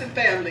Jesus, listen,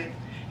 family,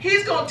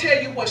 he's going to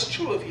tell you what's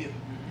true of you.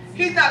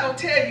 He's not going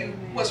to tell you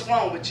what's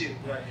wrong with you.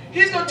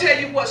 He's going to tell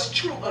you what's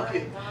true of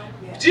you.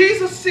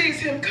 Jesus sees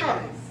him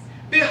coming.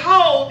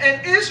 Behold,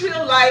 an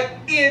Israelite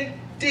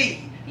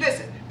indeed.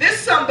 Listen, this is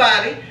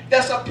somebody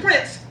that's a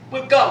prince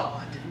with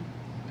God.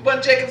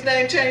 Wasn't Jacob's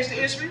name changed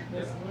to Israel?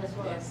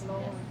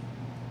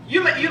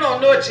 You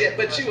don't know it yet,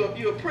 but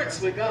you're a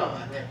prince with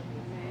God.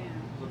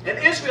 An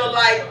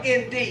Israelite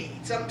indeed.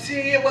 So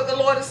see here what the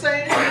Lord is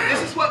saying?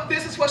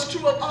 This is what's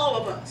true of all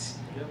of us.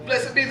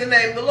 Blessed be the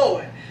name of the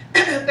Lord.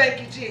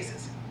 Thank you,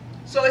 Jesus.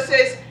 So it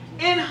says,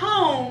 in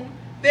whom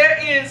there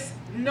is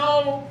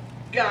no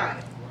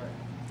guile.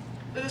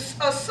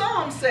 A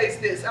psalm says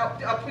this. I'll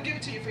give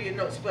it to you for your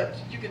notes, but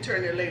you can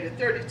turn there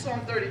later.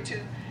 Psalm 32,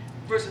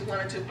 verses 1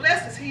 and 2.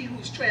 Blessed is he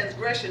whose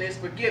transgression is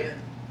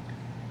forgiven,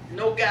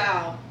 no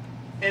guile,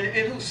 and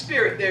in whose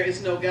spirit there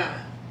is no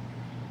guile.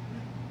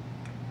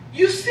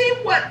 You see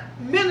what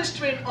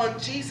ministering on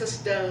Jesus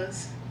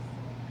does?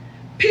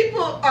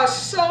 People are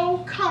so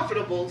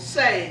comfortable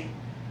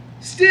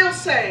still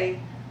saying,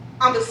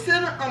 I'm a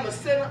sinner, I'm a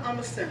sinner, I'm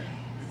a sinner.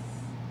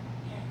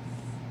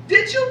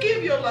 Did you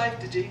give your life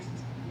to Jesus?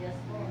 Yes,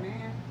 Lord.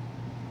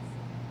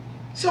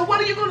 So what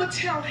are you going to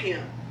tell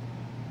him?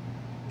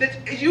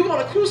 That you're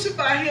going to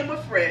crucify him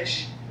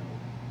afresh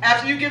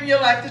after you give your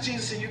life to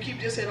Jesus and you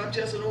keep just saying, I'm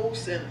just an old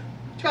sinner.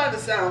 Trying to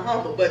sound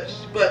humble, but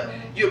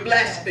you're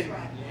blaspheming.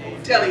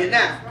 I'm telling you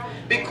now.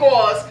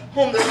 Because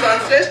whom the Son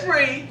sets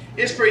free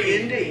is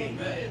free indeed.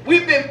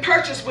 We've been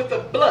purchased with the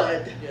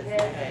blood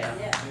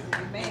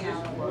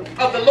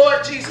of the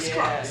Lord Jesus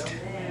Christ.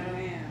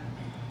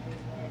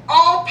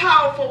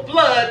 All-powerful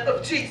blood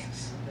of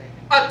Jesus.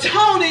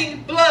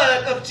 Atoning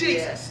blood of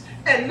Jesus.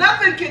 And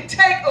nothing can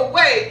take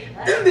away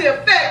the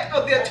effect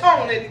of the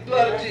atoning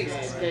blood of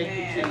Jesus.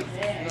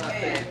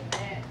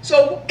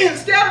 So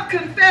instead of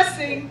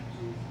confessing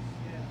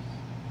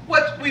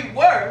what we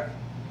were,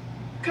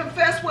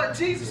 confess what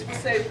Jesus would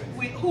say,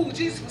 who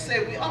Jesus would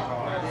say we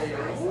are.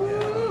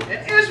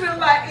 An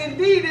Israelite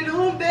indeed in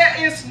whom there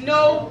is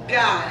no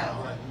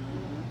guile.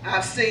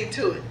 I've seen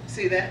to it.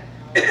 See that?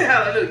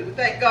 Hallelujah. We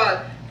thank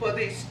God for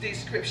these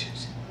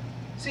scriptures.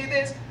 See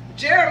this?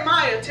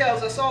 Jeremiah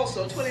tells us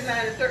also,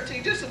 29 and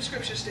 13, just some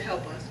scriptures to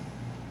help us.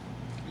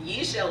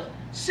 Ye shall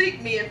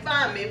seek me and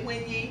find me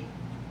when ye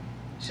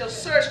shall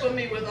search for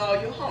me with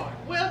all your heart.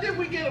 Well, did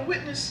we get a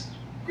witness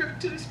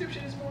to the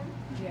scripture this morning?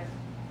 Yeah.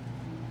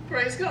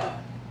 Praise God.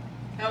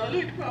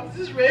 Hallelujah. The prophet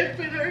is read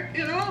for her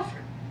in her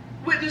offering.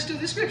 Witness to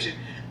the scripture.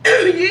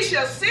 Ye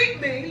shall seek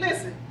me,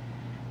 listen,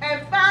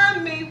 and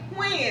find me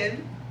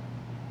when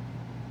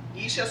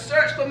ye shall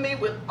search for me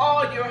with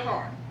all your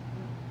heart.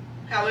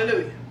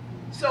 Hallelujah.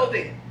 So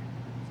then,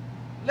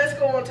 let's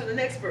go on to the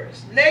next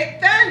verse.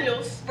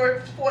 Nathanael,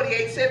 verse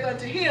 48, saith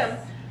unto him,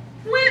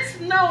 whence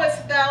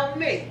knowest thou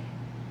me?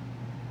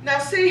 Now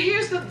see,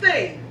 here's the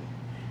thing.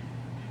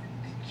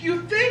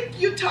 You think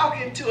you're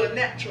talking to a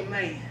natural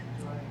man.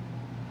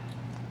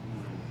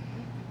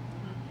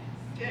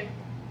 Okay?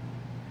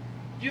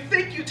 You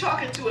think you're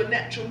talking to a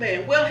natural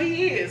man. Well,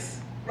 he is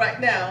right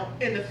now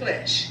in the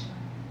flesh.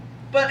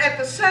 But at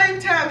the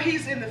same time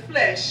he's in the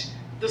flesh,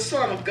 the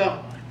Son of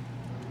God.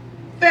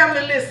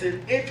 Family,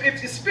 listen,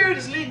 if the Spirit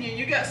is leading you,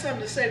 you got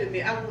something to say to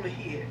me, I want to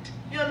hear it.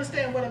 You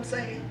understand what I'm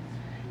saying?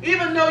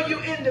 Even though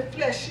you're in the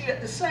flesh,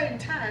 at the same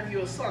time,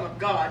 you're a son of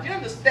God. You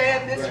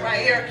understand this right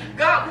here?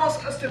 God wants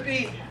us to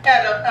be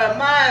at a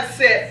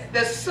mindset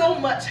that's so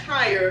much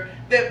higher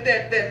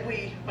than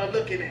we are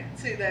looking at.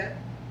 See that?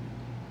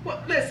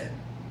 Well, listen.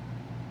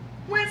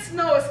 Whence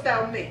knowest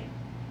thou me?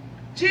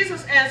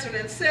 Jesus answered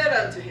and said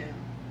unto him,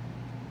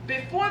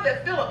 before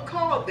that Philip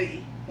called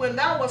thee, when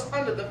thou wast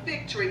under the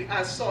fig tree,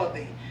 I saw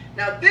thee.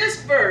 Now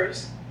this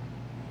verse,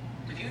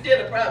 if you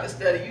did a private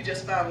study, you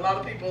just found a lot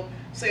of people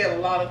saying a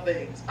lot of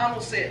things. I'm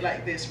going to say it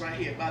like this right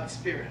here by the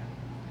Spirit.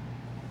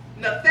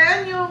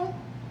 Nathanael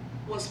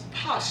was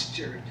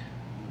postured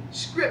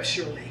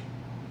scripturally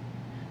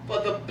for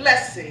the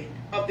blessing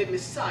of the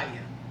Messiah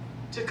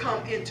to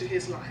come into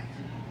his life.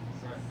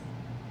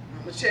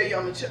 I'm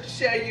going to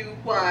share you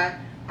why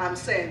I'm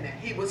saying that.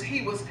 He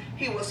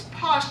was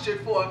postured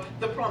for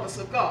the promise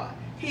of God.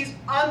 He's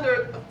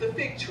under the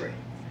fig tree.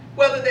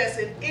 Whether that's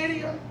an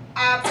idiom,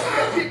 I've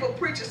heard people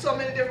preach it so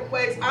many different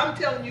ways. I'm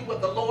telling you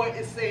what the Lord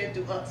is saying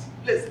to us.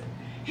 Listen,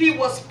 he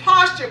was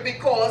postured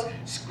because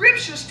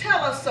scriptures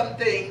tell us some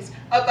things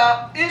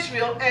about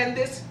Israel and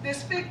this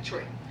fig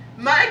tree.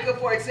 Micah,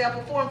 for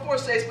example, 4 and 4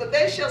 says, but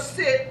they shall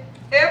sit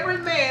every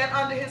man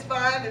under his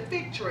vine and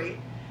fig tree,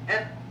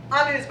 and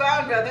under his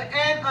vine rather,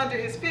 and under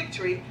his fig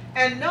tree,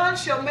 and none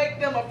shall make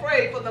them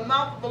afraid, for the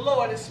mouth of the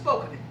Lord has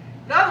spoken it.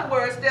 In other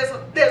words,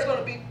 there's going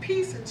to be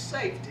peace and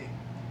safety.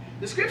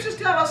 The scriptures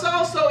tell us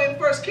also in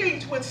 1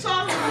 Kings, when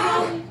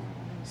Solomon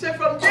said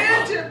from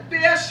Dan to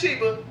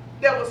Beersheba,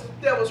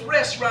 there was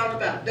rest round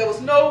about. There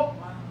was no,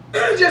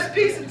 just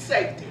peace and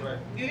safety.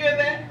 You hear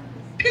that?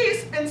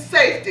 Peace and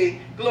safety.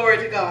 Glory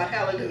to God.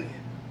 Hallelujah.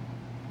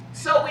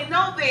 So we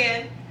know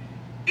then,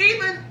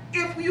 even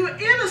if you're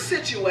in a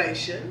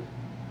situation,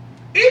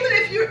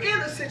 if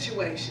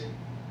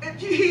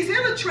he's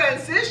in a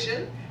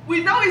transition,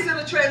 we know he's in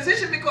a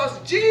transition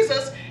because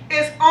Jesus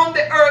is on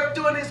the earth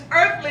doing his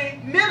earthly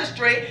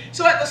ministry.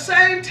 So at the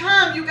same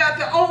time, you got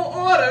the old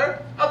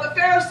order of the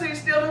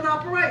Pharisees still in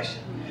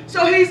operation.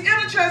 So he's in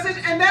a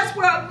transition, and that's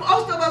where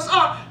most of us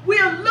are. We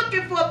are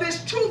looking for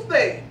this true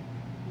thing.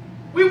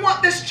 We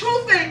want this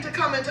true thing to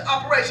come into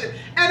operation.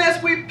 And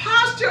as we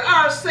posture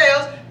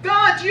ourselves,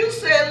 God, you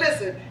said,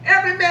 listen,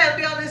 every man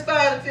be on his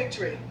vine and fig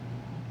tree.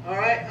 All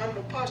right, I'm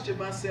going to posture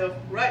myself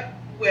right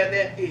where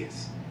that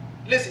is.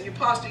 Listen, you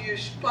posture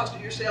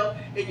yourself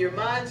in your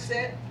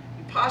mindset.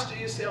 You posture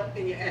yourself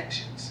in your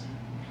actions.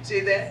 See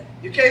that?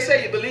 You can't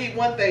say you believe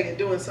one thing and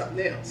doing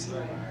something else.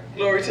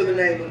 Glory to the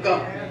name of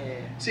God.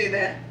 See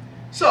that?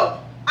 So,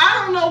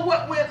 I don't know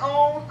what went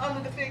on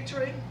under the fig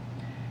tree.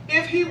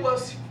 If he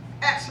was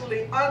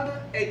actually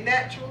under a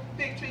natural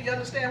fig tree, you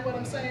understand what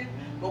I'm saying?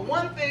 But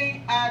one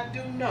thing I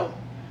do know,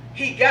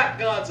 he got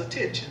God's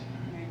attention.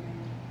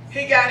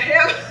 He got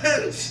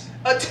heaven's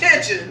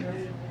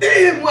attention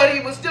in what he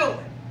was doing.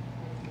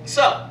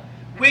 So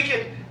we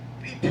can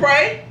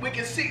pray, we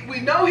can see, we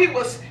know he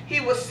was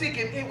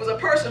seeking, he was a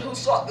person who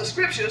sought the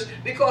scriptures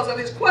because of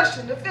his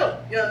question to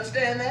Philip. You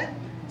understand that?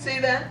 See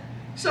that?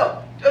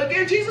 So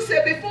again, Jesus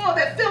said before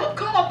that Philip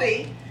called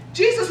thee,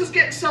 Jesus is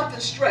getting something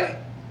straight.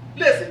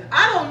 Listen,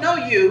 I don't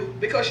know you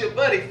because your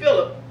buddy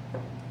Philip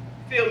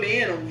filled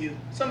me in on you.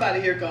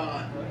 Somebody hear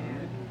God.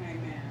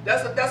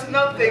 That's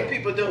another thing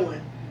people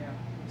doing.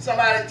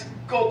 Somebody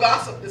go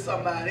gossip to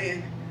somebody,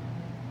 and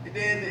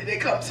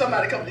then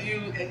somebody come to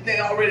you and they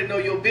already know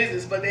your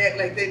business, but they act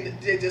like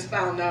they just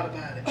found out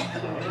about it.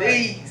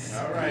 Please,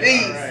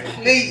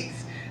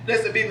 please,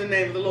 blessed be the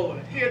name of the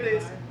Lord. Hear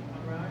this.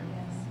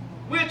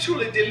 We're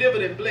truly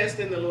delivered and blessed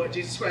in the Lord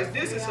Jesus Christ.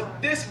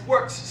 This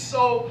works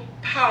so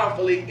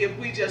powerfully if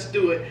we just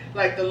do it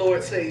like the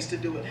Lord says to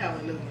do it.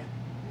 Hallelujah.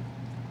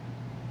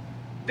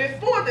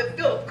 Before that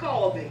Philip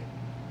called thee,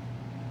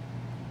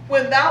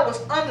 when thou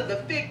was under the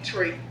fig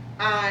tree,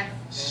 I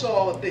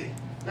saw thee.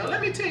 Now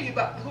let me tell you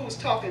about who's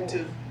talking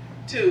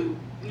to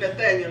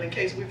Nathanael in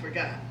case we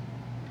forgot.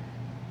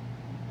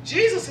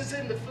 Jesus is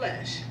in the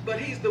flesh, but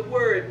he's the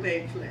Word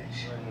made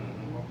flesh.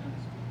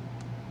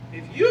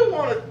 If you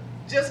want to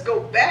just go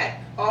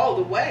back all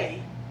the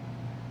way,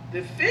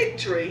 the fig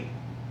tree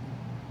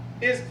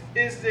is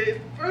the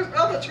first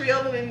other tree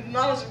other than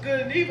knowledge of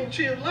good and evil,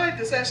 tree of life,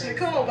 that's actually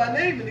called by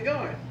name in the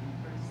garden.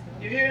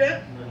 You hear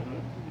that?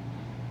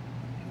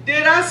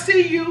 Did I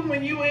see you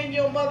when you were in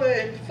your mother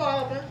and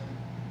father,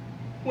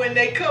 when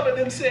they covered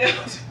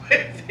themselves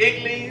with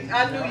fig leaves?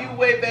 I knew you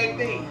way back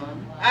then.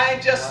 I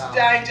ain't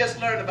just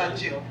learned about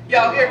you.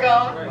 Y'all hear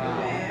God?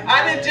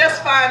 I didn't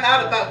just find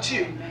out about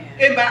you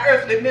in my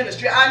earthly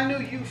ministry. I knew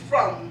you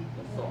from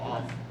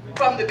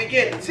the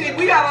beginning. See,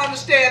 we got to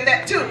understand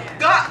that too.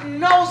 God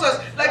knows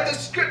us. Like the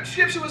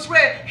scripture was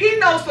read, he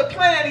knows the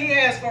plan he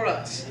has for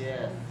us.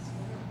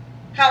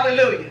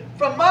 Hallelujah.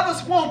 From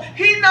mother's womb,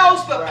 he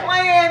knows the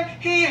plan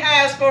he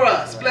has for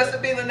us.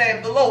 Blessed be the name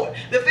of the Lord.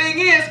 The thing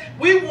is,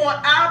 we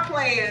want our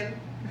plan,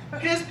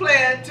 his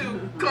plan, to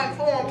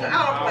conform to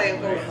our plan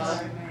for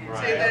us.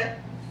 See that?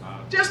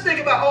 Just think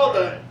about all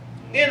the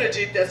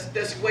energy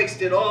that's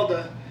wasted, all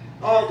the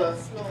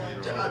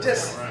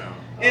just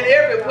in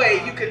every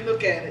way you can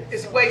look at it.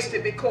 It's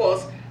wasted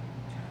because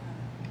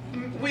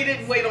we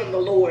didn't wait on the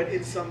Lord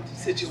in some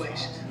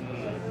situations.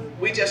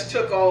 We just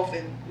took off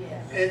and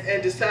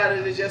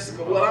decided to just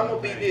go, well, I'm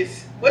going to be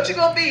this. What you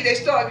going to be?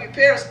 Your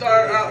parents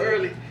started out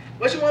early.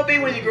 What you want to be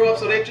when you grow up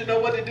so that you know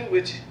what to do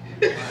with you?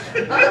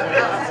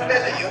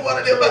 Especially you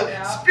want to live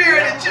a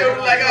spirited children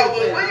like I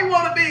was. What you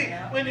want to be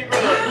when you grow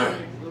up?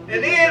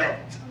 And then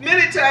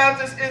many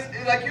times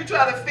it's like you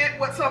try to fit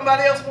what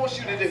somebody else wants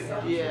you to do.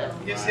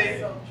 You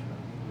see?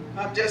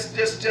 I'm just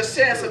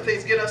saying some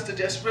things, get us to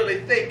just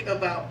really think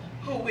about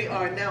who we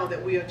are now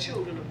that we are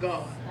children of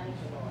God.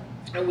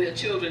 And we are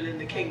children in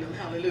the kingdom.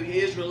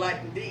 Hallelujah. Israelite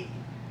indeed,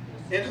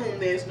 in whom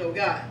there is no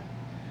God.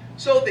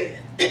 So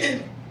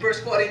then, verse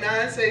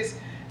 49 says,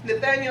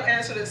 Nathanael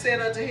answered and said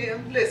unto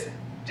him, listen,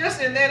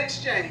 just in that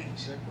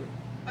exchange,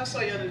 I saw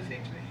you under the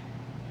fig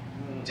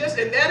tree. Just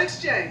in that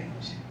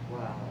exchange,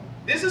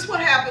 this is what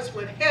happens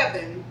when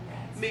heaven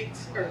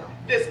meets earth.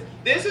 Listen,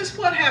 this is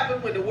what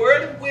happened when the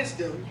word of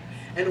wisdom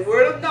and the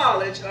word of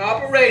knowledge are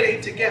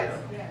operating together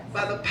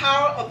by the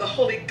power of the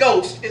Holy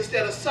Ghost,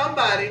 instead of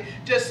somebody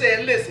just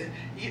saying, listen,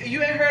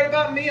 you ain't heard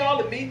about me,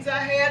 all the meetings I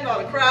had and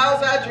all the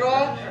crowds I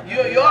draw.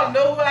 You ought to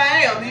know who I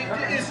am.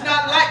 It's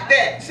not like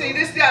that. See,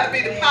 this got to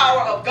be the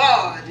power of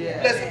God.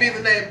 Blessed be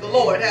the name of the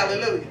Lord.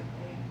 Hallelujah.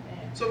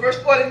 So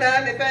verse 49,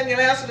 Nathanael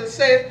answered and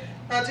said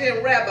unto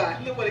him,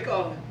 Rabbi, look what he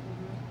called him.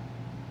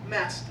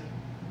 Master.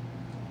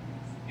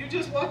 You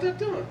just walked up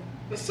to him.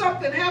 But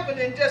something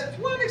happened in just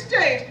one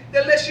exchange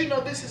that lets you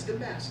know this is the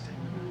master.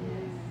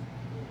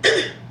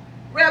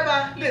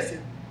 Rabbi,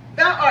 listen,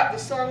 thou art the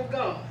Son of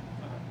God.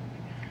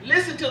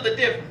 Listen to the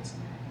difference.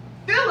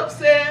 Philip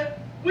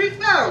said, we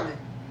found him.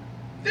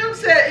 Philip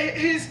said,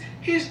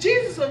 he's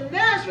Jesus of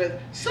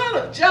Nazareth, son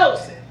of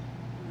Joseph.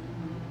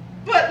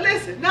 But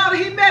listen, now that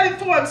he met him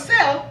for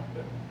himself,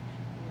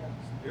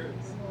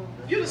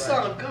 you're the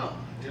Son of God.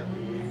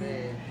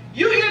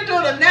 You here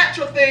doing a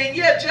natural thing.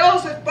 Yeah,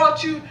 Joseph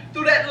brought you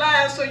through that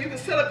line so you can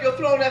set up your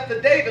throne after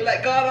David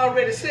like God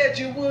already said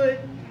you would.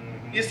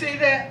 You see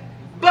that?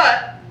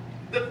 But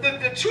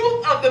the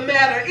truth of the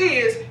matter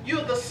is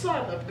you're the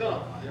Son of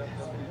God.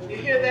 You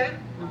hear that?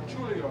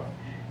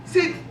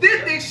 See,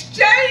 the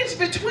exchange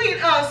between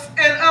us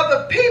and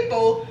other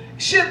people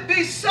should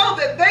be so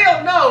that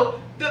they'll know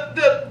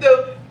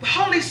the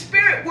Holy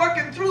Spirit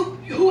working through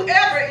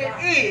whoever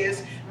it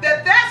is,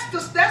 that's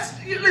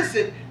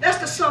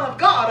the Son of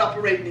God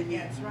operating in you.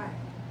 That's right.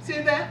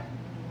 See that?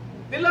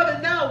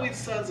 Beloved, now we the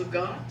sons of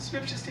God.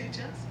 Scriptures teach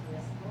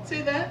us.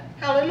 See that?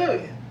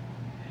 Hallelujah.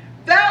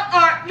 Thou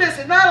art,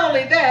 listen, not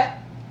only that,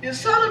 you're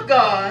Son of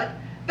God,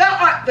 thou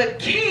art the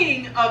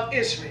King of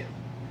Israel.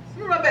 Let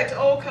me run back to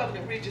Old Covenant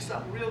and read you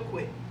something real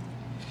quick.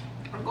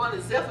 I'm going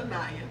to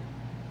Zephaniah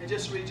and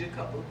just read you a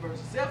couple of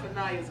verses.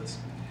 Zephaniah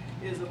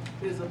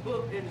is a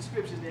book in the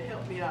Scriptures that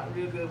helped me out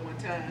real good one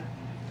time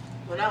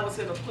when I was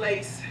in a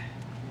place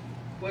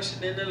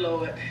worshiping the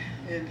Lord,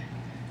 and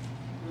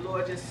the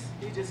Lord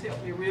he just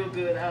helped me real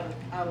good out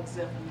of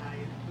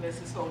Zephaniah. Bless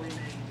his holy name.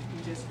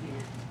 He just did.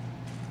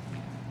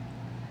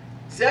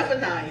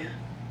 Zephaniah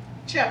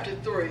chapter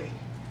 3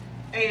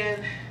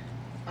 and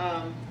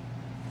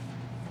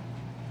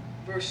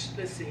verse,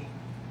 let's see,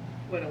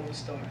 where do I want to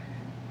start?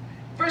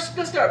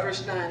 Let's start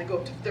verse 9 and go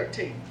up to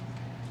 13.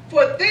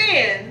 For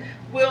then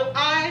will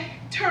I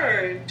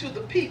turn to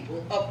the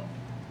people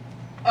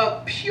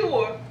of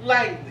pure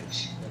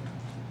language.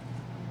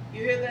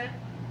 You hear that?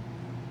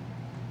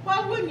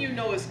 Why wouldn't you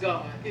know it's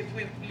God if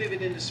we live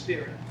it in the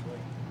Spirit?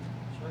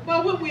 Why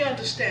wouldn't we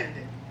understand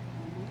it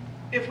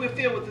if we're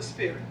filled with the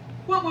Spirit?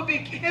 What would be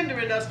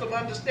hindering us from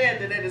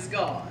understanding that it's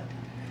God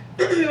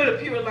with a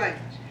pure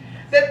language?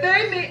 That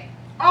they may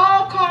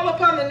all call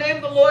upon the name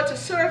of the Lord to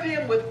serve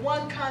him with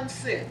one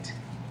consent.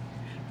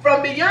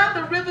 From beyond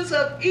the rivers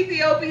of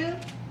Ethiopia,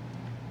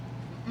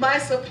 my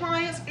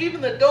suppliants,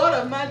 even the daughter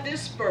of my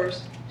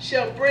dispersed,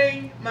 shall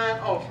bring mine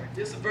offering.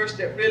 This is a verse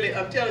that really,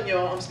 I'm telling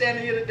y'all, I'm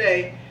standing here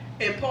today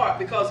in part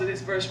because of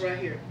this verse right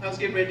here. I was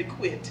getting ready to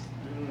quit.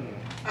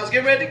 I was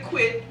getting ready to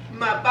quit.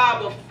 My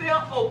Bible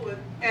fell open,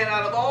 and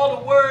out of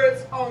all the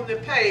words on the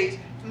page,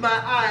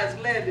 my eyes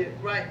landed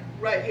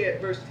right here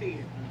at verse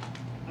 10.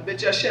 I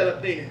bet y'all shut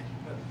up then.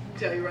 I'll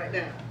tell you right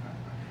now.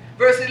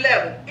 Verse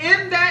 11.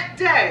 In that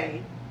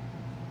day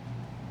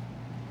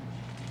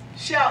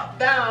shalt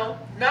thou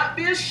not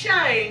be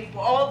ashamed for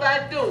all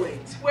thy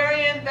doings,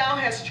 wherein thou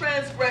hast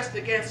transgressed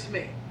against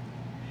me.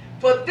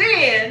 For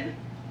then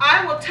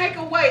I will take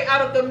away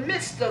out of the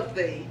midst of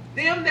thee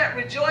them that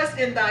rejoice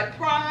in thy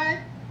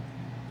pride,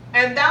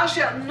 and thou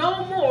shalt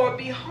no more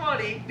be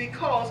haughty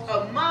because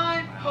of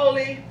mine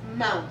holy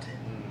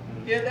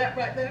mountain. Hear that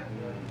right there?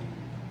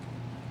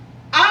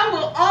 I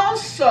will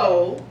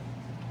also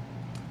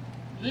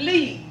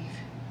leave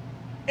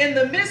in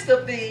the midst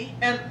of thee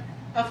and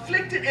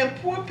afflicted and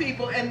poor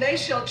people, and they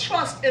shall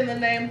trust in the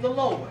name of the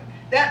Lord.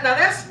 Now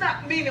that's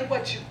not meaning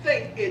what you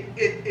think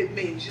it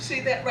means. You see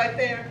that right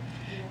there?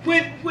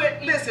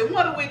 Listen,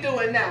 what are we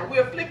doing now? We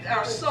afflict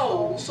our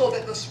souls so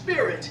that the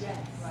spirit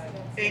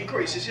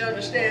increases. You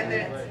understand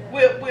that?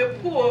 We're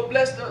poor,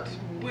 blessed.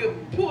 We're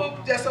poor.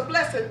 That's a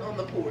blessing on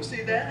the poor.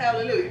 See that?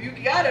 Hallelujah. If you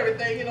got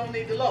everything, you don't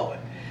need the Lord.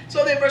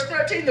 So then verse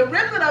 13, the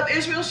remnant of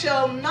Israel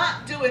shall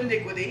not do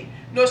iniquity,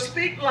 nor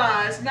speak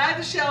lies,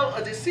 neither shall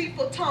a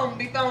deceitful tongue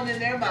be found in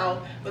their mouth,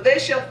 but they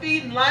shall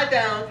feed and lie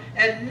down,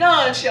 and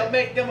none shall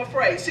make them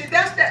afraid. See,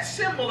 that's that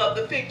symbol of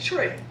the fig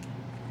tree.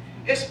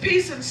 It's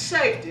peace and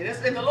safety.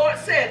 And the Lord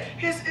said,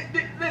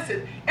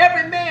 listen,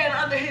 every man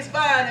under his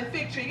vine and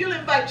fig tree, you'll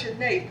invite your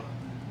neighbor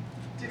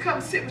to come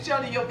sit with you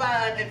under your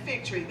vine and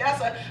fig tree.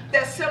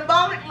 That's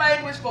symbolic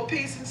language for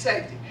peace and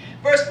safety.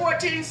 Verse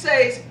 14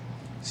 says,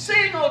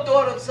 sing, O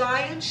daughter of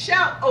Zion,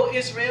 shout, O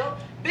Israel,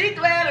 be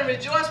glad and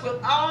rejoice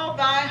with all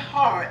thy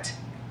heart,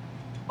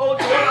 O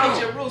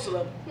daughter of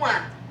Jerusalem.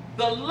 Why?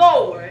 The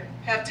Lord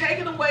have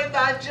taken away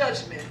thy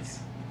judgments.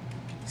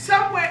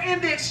 Somewhere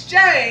in the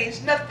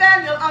exchange,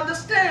 Nathanael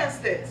understands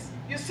this.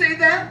 You see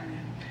that?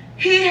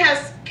 He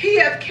hath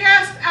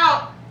cast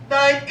out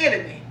thine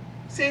enemy.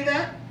 See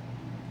that?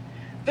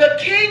 The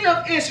King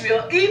of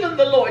Israel, even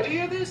the Lord. You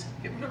hear this?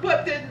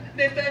 What did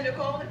Nathanael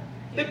call it?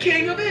 The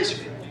King of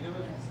Israel.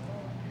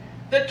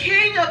 The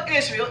King of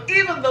Israel,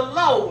 even the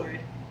Lord,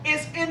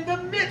 is in the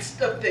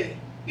midst of thee.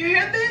 You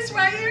hear this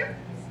right here?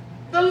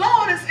 The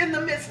Lord is in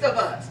the midst of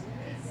us.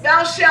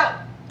 Thou shalt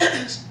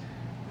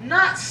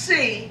not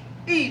see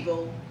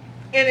evil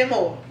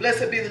anymore.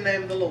 Blessed be the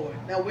name of the Lord.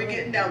 Now we're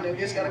getting down there. We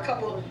just got a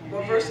couple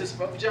more verses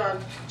from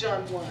John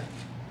 1.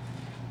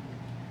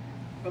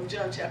 From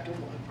John chapter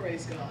 1.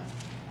 Praise God.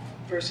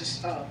 Verses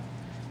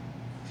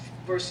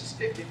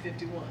 50 and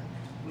 51.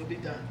 We'll be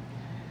done.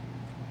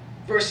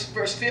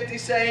 Verse 50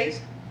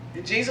 says,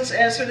 and Jesus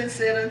answered and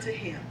said unto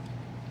him.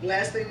 The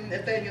last thing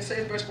Nathanael said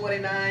in verse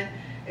 49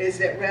 is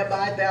that,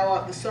 Rabbi, thou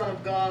art the Son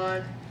of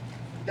God,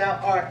 thou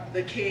art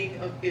the King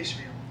of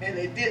Israel. And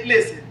it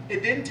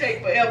didn't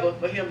take forever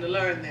for him to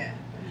learn that.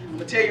 I'm going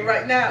to tell you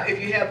right now,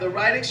 if you have the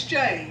right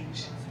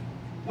exchange,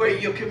 where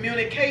your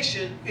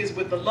communication is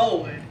with the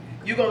Lord,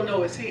 you're going to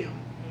know it's him.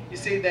 You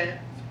see that?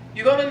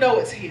 You're going to know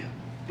it's him,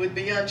 with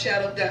beyond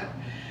shadow of doubt.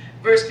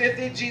 Verse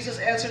 50, Jesus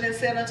answered and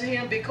said unto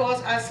him,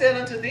 because I said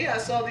unto thee, I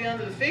saw thee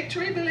under the fig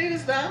tree,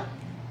 believest thou?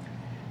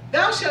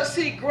 Thou shalt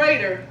see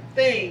greater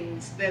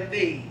things than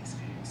these.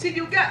 See,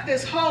 you got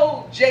this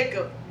whole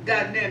Jacob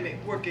dynamic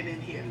working in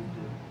here.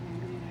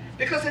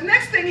 Because the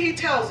next thing he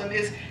tells him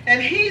is,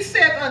 and he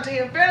said unto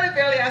him, verily,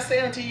 verily, I say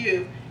unto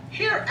you,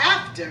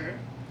 hereafter,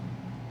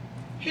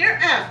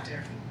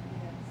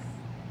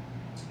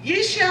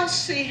 ye shall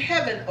see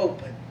heaven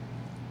open,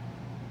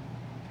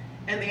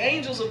 and the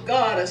angels of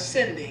God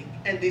ascending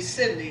and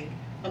descending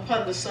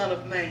upon the Son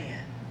of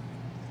Man.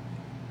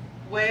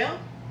 Well,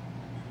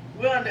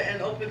 we're under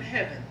an open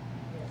heaven.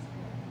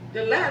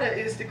 The latter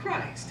is the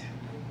Christ.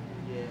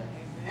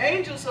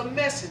 Angels are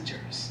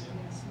messengers.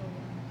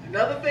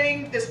 Another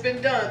thing that's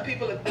been done,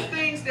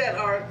 things that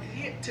are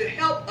to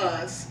help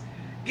us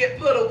get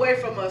put away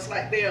from us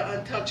like they are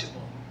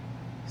untouchable.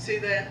 See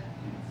that?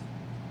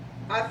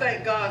 I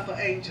thank God for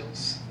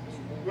angels.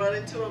 Run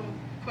into them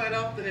quite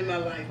often in my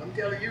life. I'm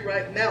telling you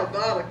right now,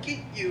 God will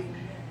keep you.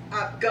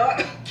 God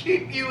will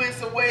keep you in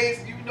some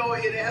ways. You know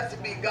it has to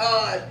be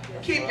God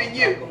keeping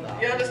you.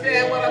 You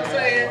understand what I'm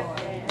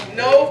saying?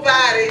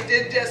 Nobody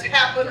didn't just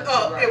happen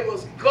up. It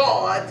was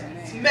God's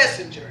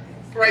messenger.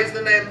 Praise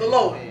the name of the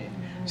Lord.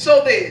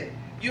 So then,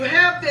 you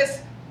have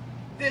this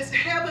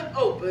heaven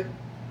open,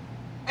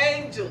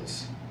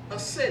 angels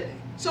ascending.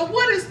 So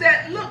what does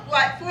that look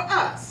like for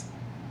us?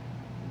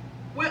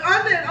 We're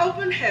under an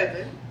open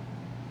heaven.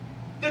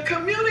 The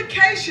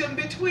communication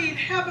between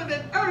heaven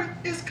and earth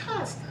is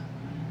constant.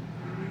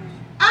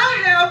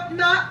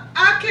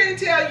 I can't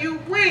tell you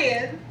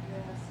when,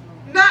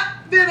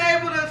 not been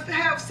able to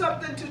have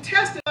something to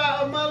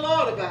testify of my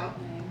Lord about.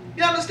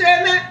 You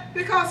understand that?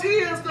 Because He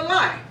is the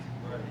life.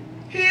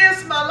 He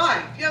is my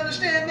life. You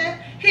understand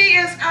that? He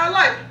is our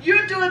life.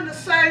 You're doing the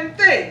same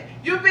thing.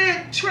 You're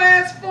being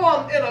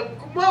transformed in a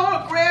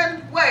more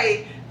grand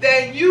way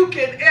than you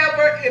can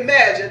ever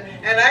imagine.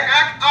 And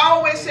I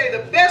always say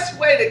the best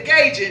way to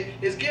gauge it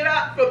is get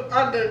out from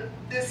under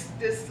this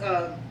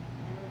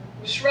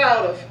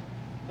shroud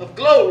of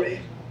glory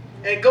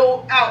and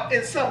go out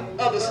in some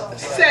other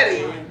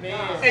setting.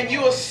 And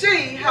you will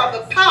see how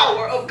the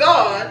power of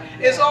God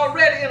is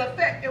already in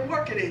effect and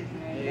working in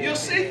you. You'll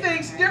see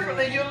things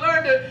differently. You'll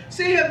learn to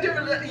see Him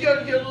differently.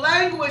 Your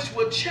language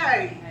will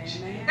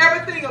change.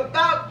 Everything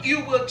about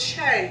you will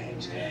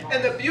change.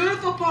 And the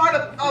beautiful part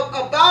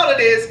about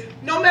it is,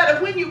 no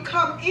matter when you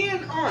come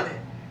in on it,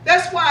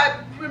 that's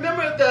why,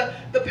 remember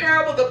the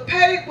parable, the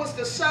pay was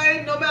the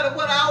same no matter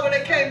what hour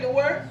they came to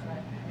work.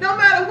 No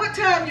matter what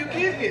time you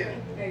get here.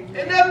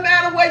 It doesn't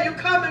matter where you're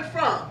coming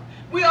from.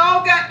 We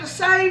all got the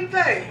same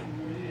thing.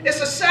 It's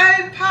the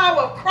same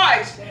power of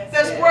Christ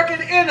that's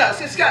working in us.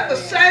 It's got the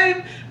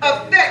same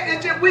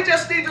effect. We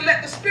just need to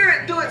let the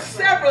Spirit do it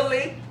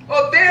separately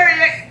or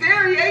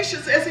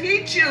variations as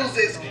He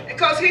chooses,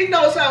 because He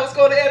knows how it's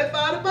going to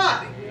edify the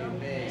body.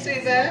 See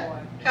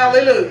that?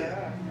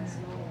 Hallelujah.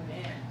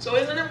 So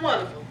isn't it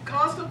wonderful?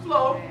 Constant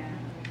flow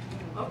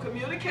of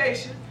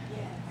communication.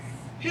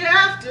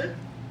 Hereafter,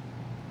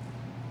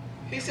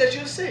 He says,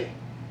 you'll see.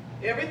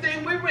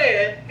 Everything we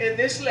read in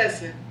this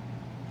lesson,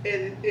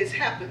 it's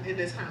happened in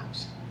this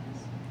house.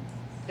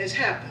 It's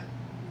happened.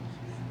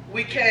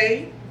 We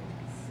came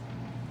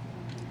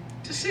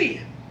to see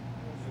Him.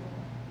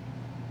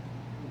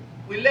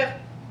 We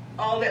left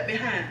all that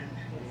behind.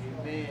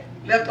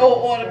 Left old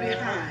order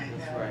behind.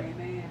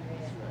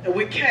 And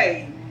we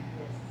came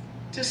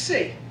to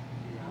see.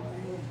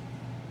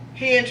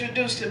 He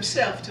introduced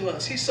Himself to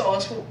us. He saw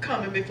us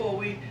coming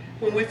before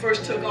when we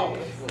first took off.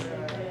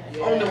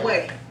 On the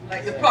way.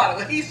 Like the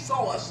prodigal. He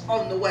saw us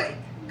on the way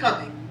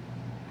coming.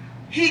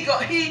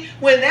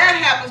 When that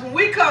happens, when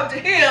we come to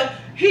Him,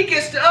 He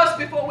gets to us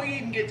before we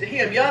even get to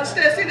Him. You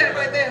understand? See that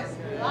right there?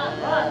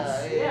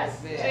 Yes.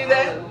 See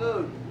that?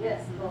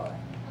 Yes, Lord.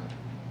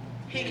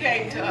 He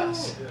came to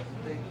us.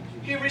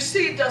 He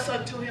received us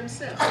unto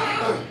Himself.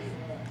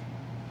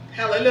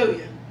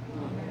 Hallelujah.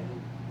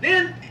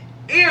 Then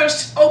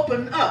ears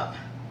open up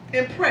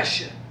in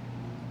pressure.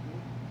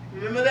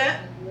 Remember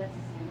that?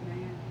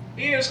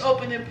 Ears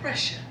open in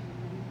pressure.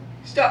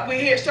 Start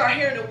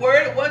hearing the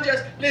word. It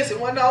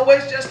wasn't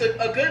always just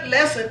a good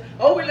lesson.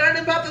 Oh, we're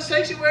learning about the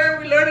sanctuary.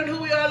 We're learning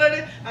who we are.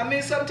 I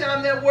mean,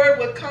 sometimes that word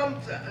would come.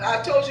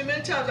 I told you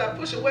many times, I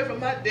push away from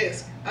my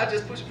desk. I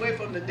just push away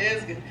from the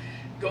desk and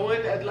go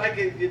in, like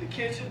in the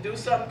kitchen, do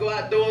something, go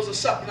outdoors or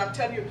something. I'm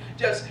telling you,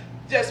 just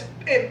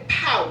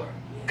empower,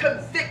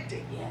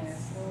 convicting.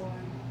 Yes.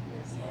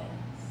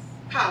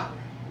 Power.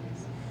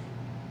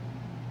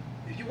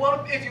 If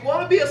you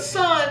want to be a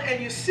son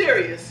and you're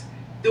serious,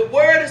 the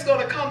word is going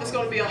to come. It's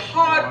going to be a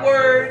hard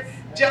word,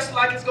 just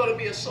like it's going to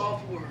be a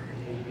soft word.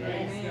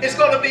 It's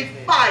going to be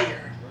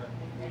fire.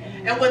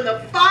 And when the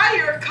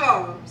fire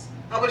comes,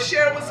 I was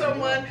sharing with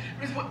someone,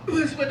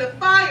 when the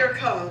fire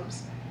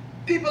comes,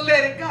 people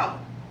let it go.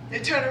 They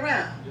turn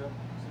around.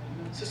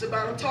 Sister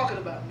Bynum talking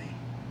about me.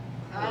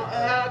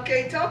 I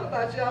can't talk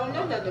about you. I don't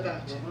know nothing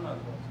about you.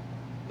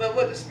 But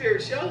what the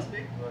Spirit shows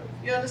me.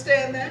 You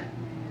understand that?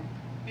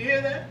 You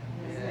hear that?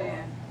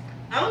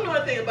 I don't know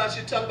anything about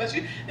you to talk about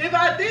you. If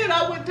I did,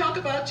 I wouldn't talk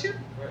about you.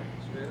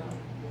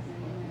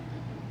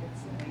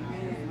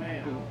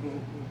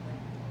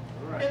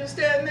 You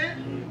understand that?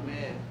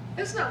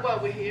 That's not why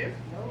we're here.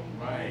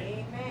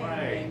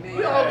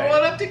 We're all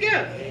growing up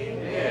together.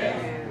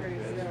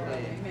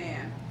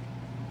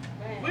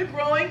 We're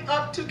growing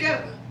up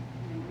together.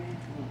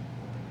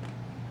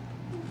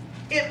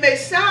 It may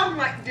sound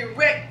like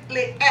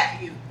directly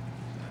at you,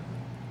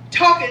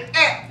 talking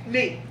at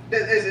me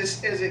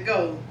as it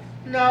goes.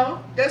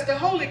 No, that's the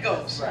Holy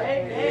Ghost.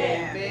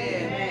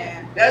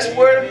 Amen. That's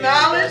word of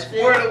knowledge,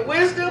 word of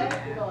wisdom,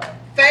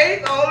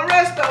 faith, all the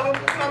rest of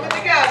them coming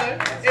together.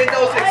 It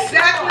knows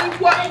exactly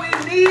what we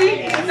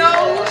need. He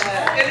knows,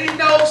 and He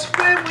knows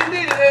when we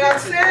need it. And I'm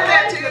saying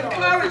that to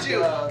encourage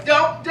you.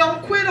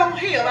 Don't quit on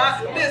Him.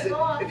 Listen,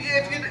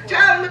 if you're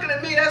tired of looking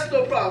at me, that's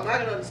no problem. I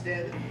can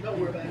understand it. Don't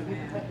worry about it.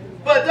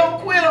 But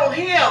don't quit on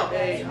Him.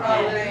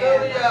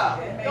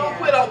 Hallelujah. Don't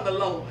quit on the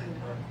Lord.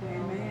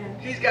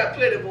 He's got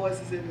plenty of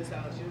voices in this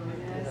house. You know?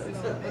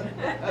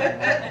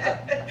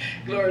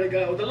 Glory to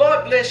God. The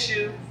Lord bless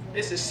you.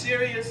 It's a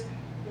serious,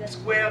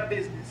 square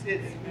business,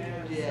 isn't it?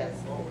 Yes.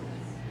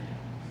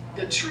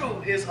 The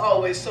truth is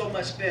always so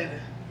much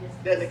better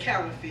than the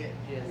counterfeit.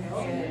 Yes.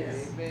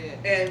 Yes. Amen.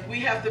 And we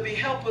have to be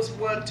helpers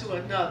one to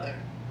another.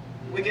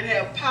 We can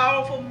have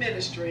powerful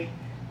ministry,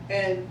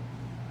 and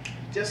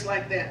just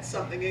like that,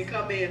 something can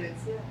come in and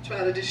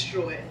try to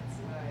destroy it.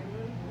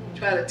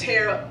 Try to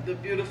tear up the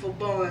beautiful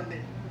bond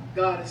that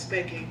God is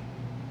making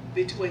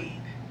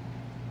between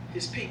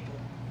his people.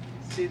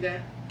 See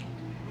that?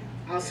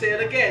 I'll say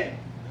it again.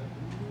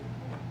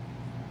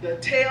 The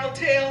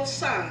telltale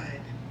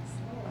sign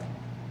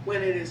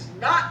when it is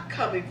not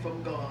coming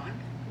from God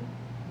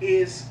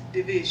is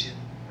division.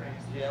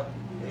 Yep.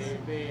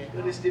 Amen.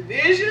 When it's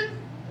division,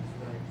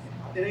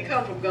 then it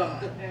come from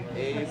God.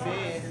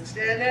 Amen.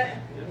 Understand that?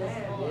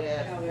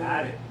 Yes.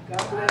 Hallelujah.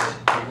 God bless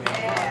you.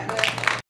 Amen.